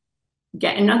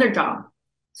 get another job,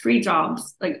 3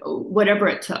 jobs, like whatever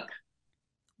it took.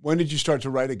 When did you start to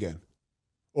write again?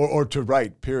 Or to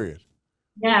write, period?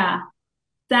 Yeah,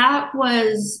 that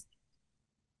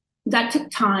took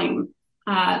time.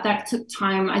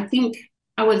 I think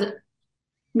I was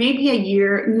maybe a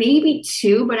year, maybe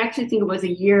 2, but I actually think it was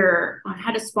a year. I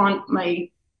had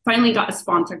finally got a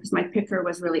sponsor, because my picker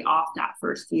was really off that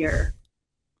first year.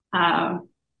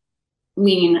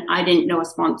 Meaning I didn't know a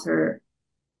sponsor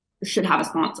should have a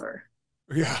sponsor.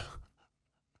 Yeah.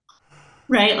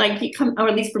 Right? Like or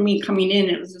at least for me coming in,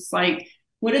 it was just like,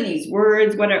 what are these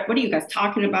words? What are you guys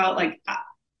talking about? Like,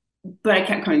 but I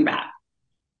kept coming back.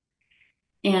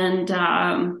 And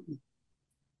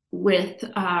with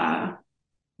I'm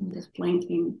just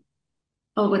blanking.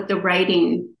 Oh, with the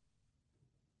writing.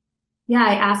 Yeah,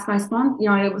 I asked my sponsor,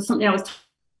 it was something I was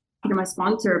talking to my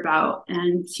sponsor about,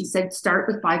 and she said, start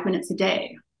with 5 minutes a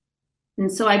day.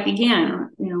 And so I began,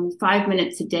 5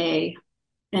 minutes a day,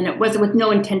 and it was with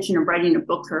no intention of writing a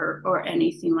book or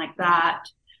anything like that.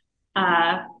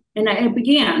 And I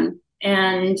began,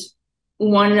 and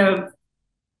one of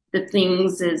the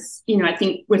things is, I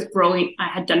think with growing, I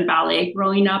had done ballet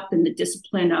growing up, and the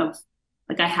discipline of,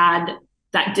 like, I had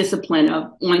that discipline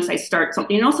of once I start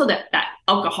something, and also that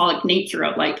alcoholic nature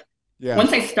of like,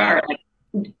 once I start, like,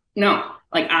 no,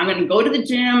 like I'm going to go to the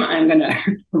gym, I'm going to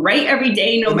write every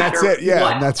day, no matter what. That's it.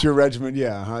 Yeah. And that's your regimen.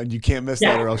 Yeah. And you can't miss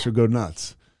that, or else you'll go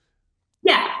nuts.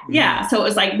 Yeah. Yeah. So it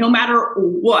was like, no matter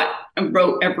what, I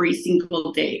wrote every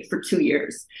single day for 2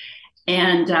 years.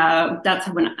 And that's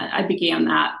when I began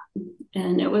that.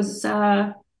 And it was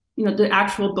the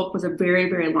actual book was a very,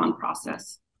 very long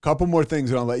process. Couple more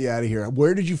things and I'll let you out of here.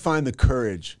 Where did you find the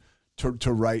courage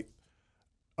to write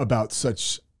about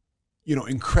such,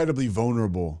 incredibly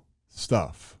vulnerable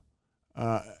stuff?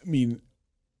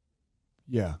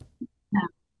 Yeah.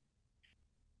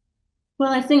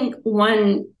 Well, I think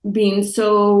one, being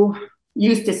so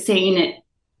used to saying it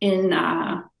in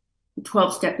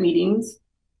 12-step meetings,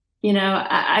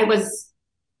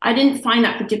 I didn't find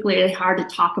that particularly hard to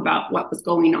talk about what was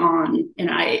going on.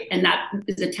 And that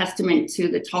is a testament to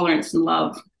the tolerance and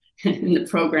love in the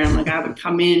program. Like, I would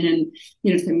come in and,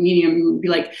 to the medium and be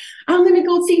like, I'm going to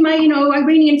go see my,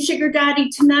 Iranian sugar daddy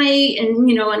tonight. And,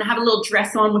 and have a little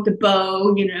dress on with a bow,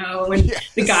 and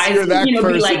yes, the guys,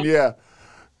 person, be like, yeah.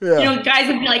 Guys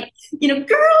would be like,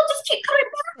 girl, just keep coming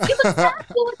back.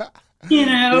 You look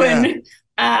fabulous.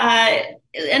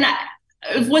 And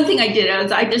one thing I did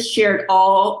is I just shared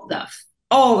all the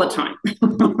time,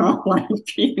 like,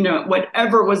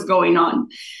 whatever was going on.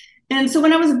 And so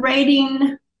when I was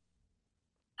writing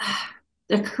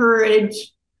the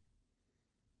courage,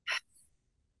 I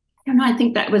don't know, I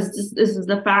think that was just, this is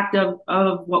the fact of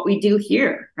what we do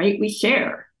here, right? We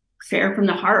share from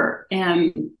the heart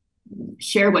and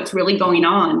share what's really going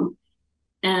on.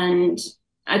 And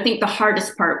I think the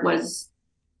hardest part was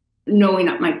knowing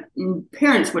that my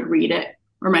parents would read it,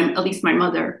 or at least my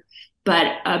mother.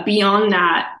 But beyond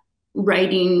that,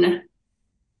 writing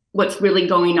what's really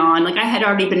going on. Like, I had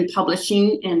already been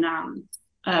publishing in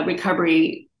a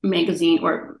recovery magazine,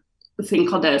 or a thing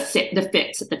called the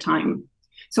Fix at the time.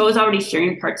 So I was already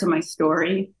sharing parts of my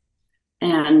story.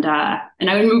 And I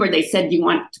remember they said, "Do you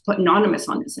want to put anonymous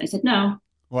on this?" And I said, "No."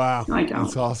 Wow. No, I don't.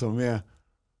 That's awesome. Yeah.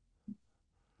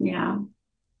 Yeah.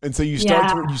 And so you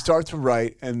start to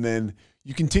write, and then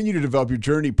you continue to develop your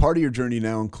journey. Part of your journey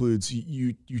now includes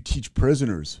you teach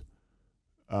prisoners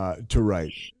to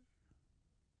write.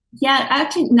 Yeah,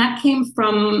 actually, that came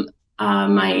from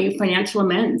my financial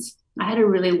amends. I had a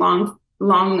really long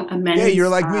amends. Yeah, you're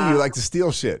like me. You like to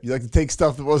steal shit. You like to take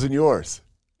stuff that wasn't yours.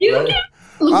 You right?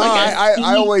 do.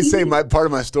 I always say part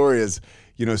of my story is,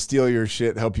 steal your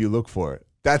shit, help you look for it.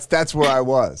 That's where I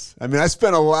was. I mean, I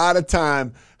spent a lot of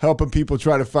time helping people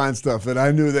try to find stuff that I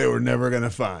knew they were never going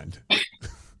to find.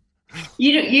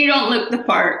 You don't look the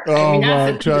part. Oh,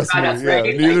 that's the trust me. us, Yeah,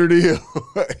 right? neither do you.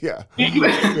 Yeah.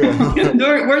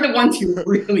 We're the ones who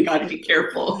really got to be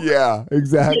careful. Yeah,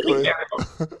 exactly. Really careful.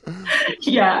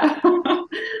 Yeah.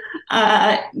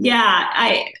 I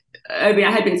mean,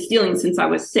 I had been stealing since I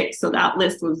was 6, so that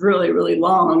list was really, really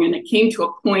long. And it came to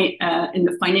a point in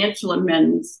the financial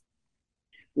amends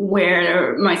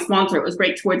where my sponsor, it was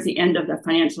right towards the end of the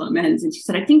financial amends, and she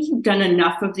said, "I think you've done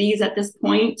enough of these at this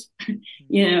point.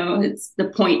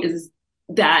 The point is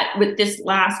that with this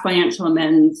last financial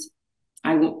amends,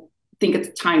 I think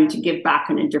it's time to give back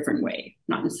in a different way,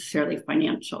 not necessarily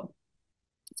financial."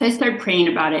 So I started praying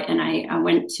about it, and I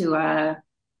went to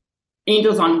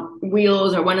Angels on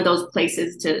Wheels, or one of those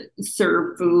places to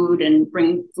serve food and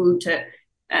bring food to.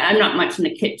 I'm not much in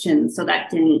the kitchen, so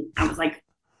that didn't. I was like,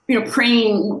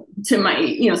 praying to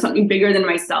my, something bigger than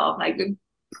myself, like,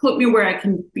 put me where I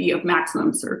can be of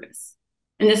maximum service.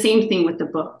 And the same thing with the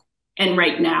book. And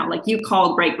right now, like, you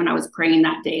called right when I was praying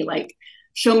that day, like,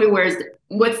 show me what's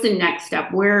the next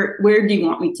step? Where do you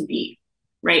want me to be?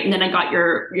 Right. And then I got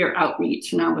your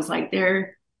outreach, and I was like,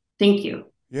 thank you.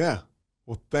 Yeah.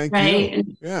 Well, thank right? you.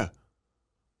 And, yeah.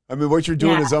 I mean, what you're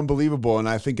doing is unbelievable. And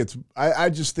I think I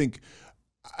think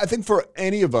for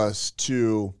any of us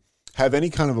to have any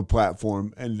kind of a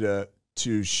platform and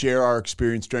to share our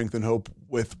experience, strength, and hope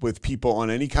with people on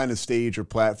any kind of stage or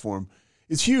platform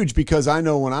is huge, because I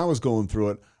know when I was going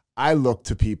through it, I looked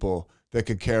to people that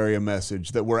could carry a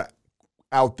message that were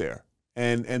out there.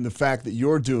 And the fact that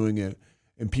you're doing it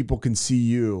and people can see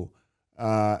you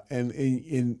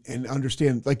and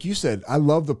understand, like you said, I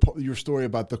love your story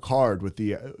about the card with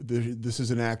this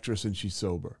is an actress and she's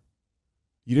sober.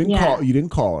 You didn't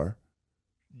call her.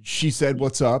 She said,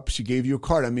 "What's up?" She gave you a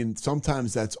card. I mean,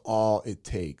 sometimes that's all it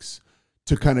takes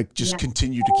to kind of just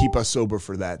continue to keep us sober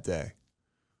for that day.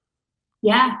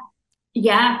 Yeah,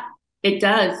 it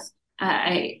does.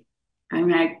 I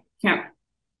mean, I can't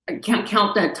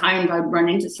count the times I'd run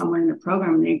into someone in the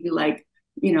program and they'd be like,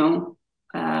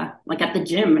 like at the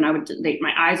gym, and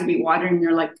my eyes would be watering, and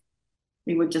they're like,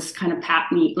 they would just kind of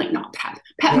pat me, like, not pat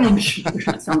me on the shoulder.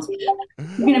 That sounds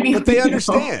but they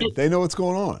understand. They know what's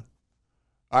going on.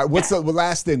 All right, what's the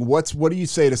last thing? What do you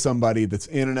say to somebody that's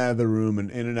in and out of the room and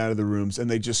in and out of the rooms, and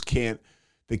they just can't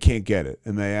get it,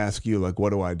 and they ask you, like,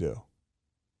 what do I do?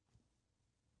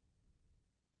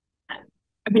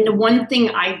 I mean, the one thing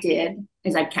I did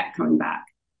is I kept coming back.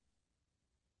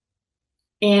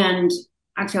 And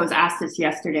actually, I was asked this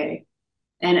yesterday,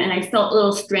 and I felt a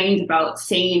little strange about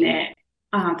saying it,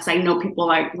 because I know people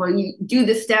like, well, you do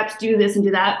the steps, do this and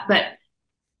do that. But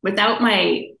without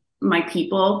my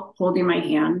people holding my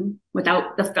hand,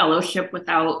 without the fellowship,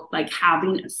 without like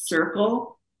having a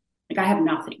circle, like I have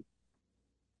nothing,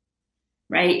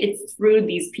 right? It's through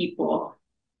these people,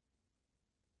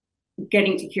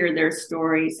 getting to hear their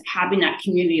stories, having that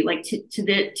community. Like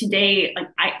today, like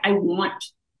I want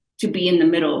to be in the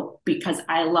middle because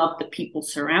I love the people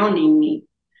surrounding me.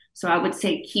 So I would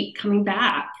say, keep coming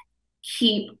back,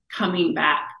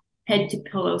 head to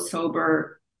pillow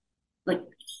sober, like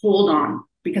hold on,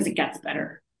 because it gets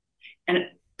better. And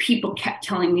people kept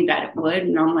telling me that it would.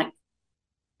 And I'm like,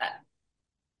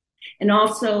 and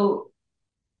also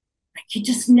like, you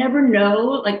just never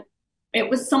know. Like it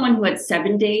was someone who had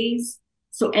 7 days.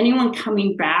 So anyone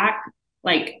coming back,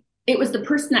 like it was the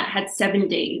person that had 7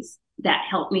 days that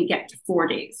helped me get to 4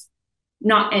 days,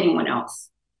 not anyone else.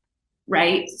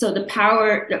 Right. So the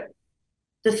power,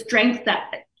 the strength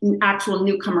that an actual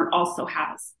newcomer also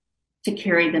has to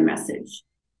carry the message.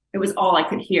 It was all I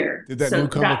could hear. Did that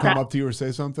newcomer come up to you or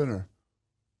say something, or?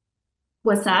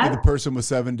 What's that? Did the person with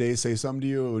 7 days say something to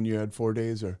you when you had 4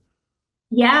 days, or?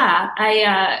 Yeah,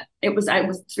 I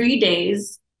was 3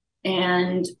 days,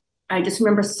 and I just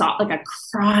remember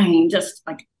crying, just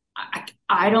like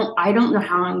I don't know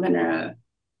how I'm gonna,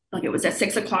 like it was a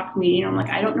 6 o'clock meeting. I'm like,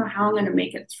 I don't know how I'm gonna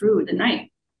make it through the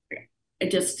night. I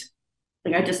just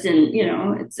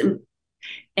didn't,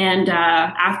 and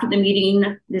after the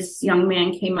meeting, this young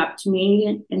man came up to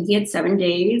me, and he had 7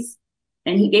 days,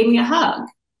 and he gave me a hug,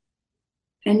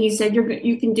 and he said,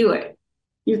 you can do it.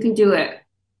 You can do it.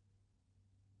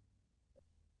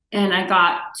 And I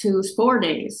got to 4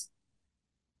 days.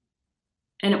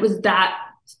 And it was that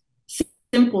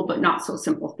simple, but not so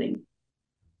simple thing,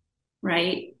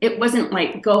 right? It wasn't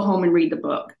like, go home and read the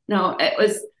book. No, it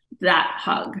was that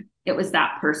hug. It was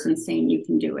that person saying, you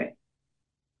can do it.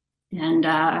 And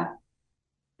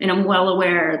I'm well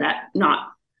aware that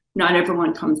not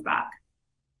everyone comes back.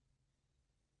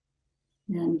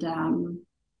 And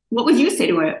what would you say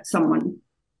to someone?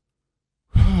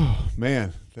 Oh,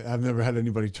 man, I've never had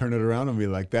anybody turn it around on me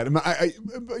like that.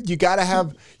 You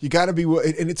gotta be,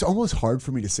 and it's almost hard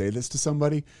for me to say this to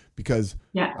somebody because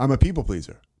I'm a people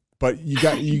pleaser, but you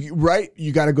got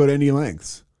to go to any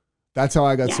lengths. That's how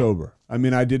I got sober. I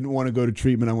mean, I didn't want to go to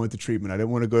treatment. I went to treatment. I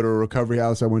didn't want to go to a recovery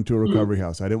house. I went to a recovery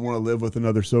house. I didn't want to live with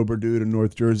another sober dude in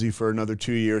North Jersey for another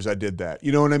 2 years. I did that.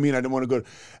 You know what I mean? I didn't want to go.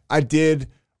 I did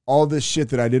all this shit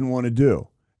that I didn't want to do.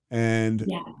 And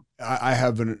I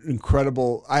have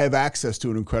I have access to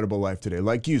an incredible life today.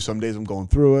 Like you, some days I'm going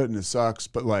through it and it sucks,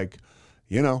 but like,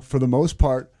 for the most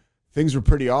part, things are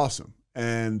pretty awesome.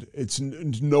 And it's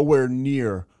nowhere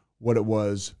near what it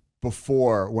was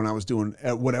before when I was doing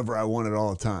whatever I wanted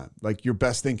all the time. Like your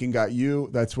best thinking got you.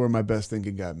 That's where my best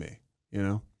thinking got me,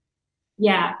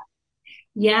 Yeah.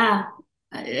 Yeah.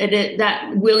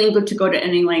 That willing to go to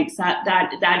any lengths,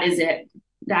 that is it.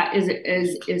 That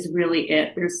is really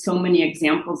it. There's so many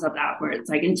examples of that where it's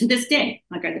like, and to this day,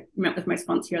 like I met with my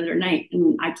sponsor the other night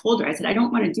and I told her, I said, I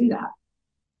don't want to do that.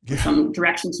 Yeah. Some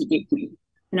directions she gave me.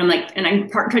 And I'm like, and I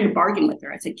tried to bargain with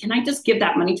her. I said, can I just give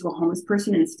that money to a homeless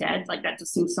person instead? Like that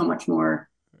just seems so much more.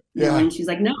 Yeah. And she's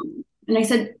like, no. And I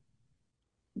said,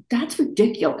 that's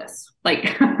ridiculous.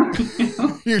 Like,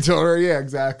 You told her, yeah,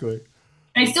 exactly.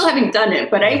 I still haven't done it,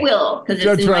 but I will because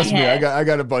it's in my head. I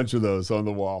got a bunch of those on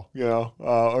the wall,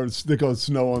 or stick on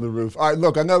snow on the roof. All right,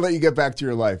 look, I'm gonna let you get back to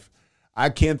your life. I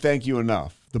can't thank you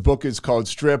enough. The book is called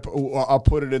Strip. I'll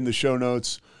put it in the show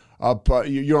notes.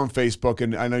 You're on Facebook,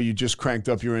 and I know you just cranked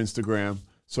up your Instagram,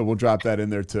 so we'll drop that in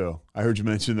there too. I heard you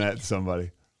mention that to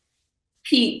somebody.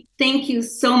 Pete, thank you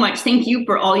so much. Thank you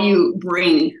for all you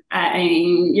bring.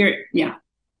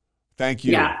 Thank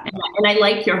you. Yeah, and I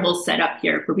like your whole setup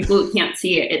here. For people who can't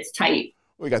see it, it's tight.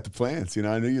 We got the plants.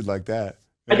 I knew you'd like that.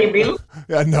 Are they real?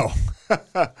 Yeah, no.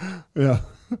 Yeah.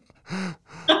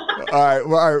 All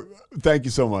right. Thank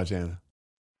you so much, Anna.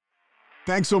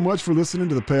 Thanks so much for listening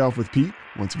to The Payoff with Pete.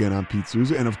 Once again, I'm Pete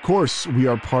Souza. And of course, we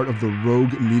are part of the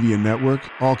Rogue Media Network.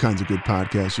 All kinds of good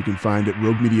podcasts you can find at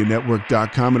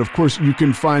roguemedianetwork.com. And of course, you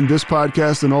can find this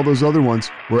podcast and all those other ones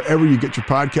wherever you get your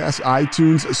podcasts,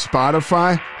 iTunes,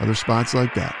 Spotify, other spots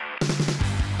like that.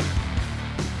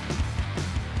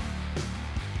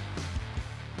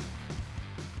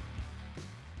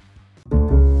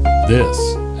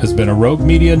 This has been a Rogue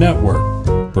Media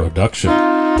Network production.